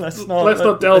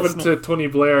delve into Tony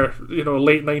Blair.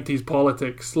 Late 90s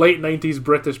politics, late 90s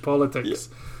British politics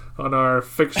on our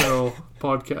fictional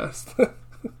podcast.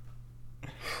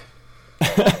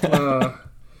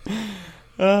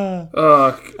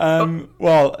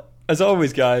 Well, as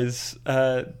always, guys,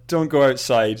 don't go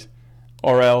outside,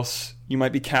 or else you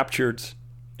might be captured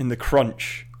in the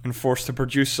crunch and forced to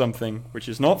produce something which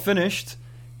is not finished.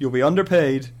 You'll be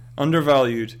underpaid,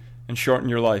 undervalued, and shorten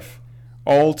your life,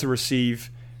 all to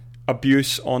receive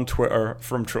abuse on Twitter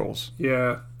from trolls.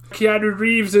 Yeah, Keanu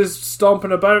Reeves is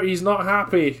stomping about. He's not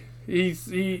happy. He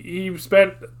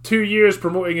spent 2 years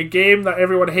promoting a game that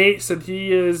everyone hates, and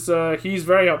he's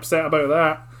very upset about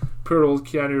that. Poor old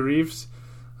Keanu Reeves.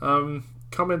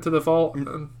 Come into the vault.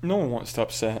 No one wants to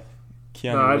upset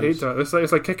Keanu I'd Reeves. hate that.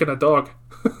 It's like kicking a dog.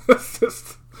 It's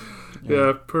just,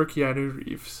 poor Keanu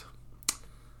Reeves.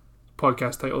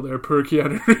 Podcast title there, Poor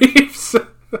Keanu Reeves.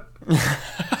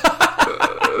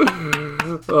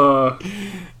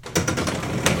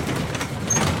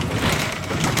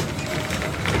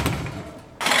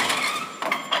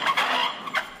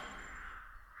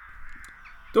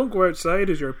 Don't Go Outside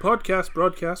is your podcast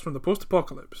broadcast from the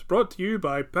post-apocalypse, brought to you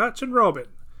by Patch and Robin.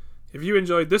 If you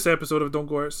enjoyed this episode of Don't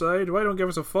Go Outside, why don't give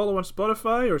us a follow on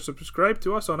Spotify or subscribe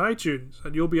to us on iTunes,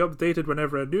 and you'll be updated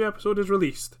whenever a new episode is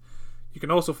released. You can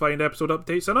also find episode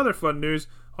updates and other fun news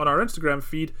on our Instagram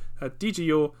feed at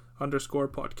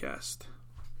DGO_podcast.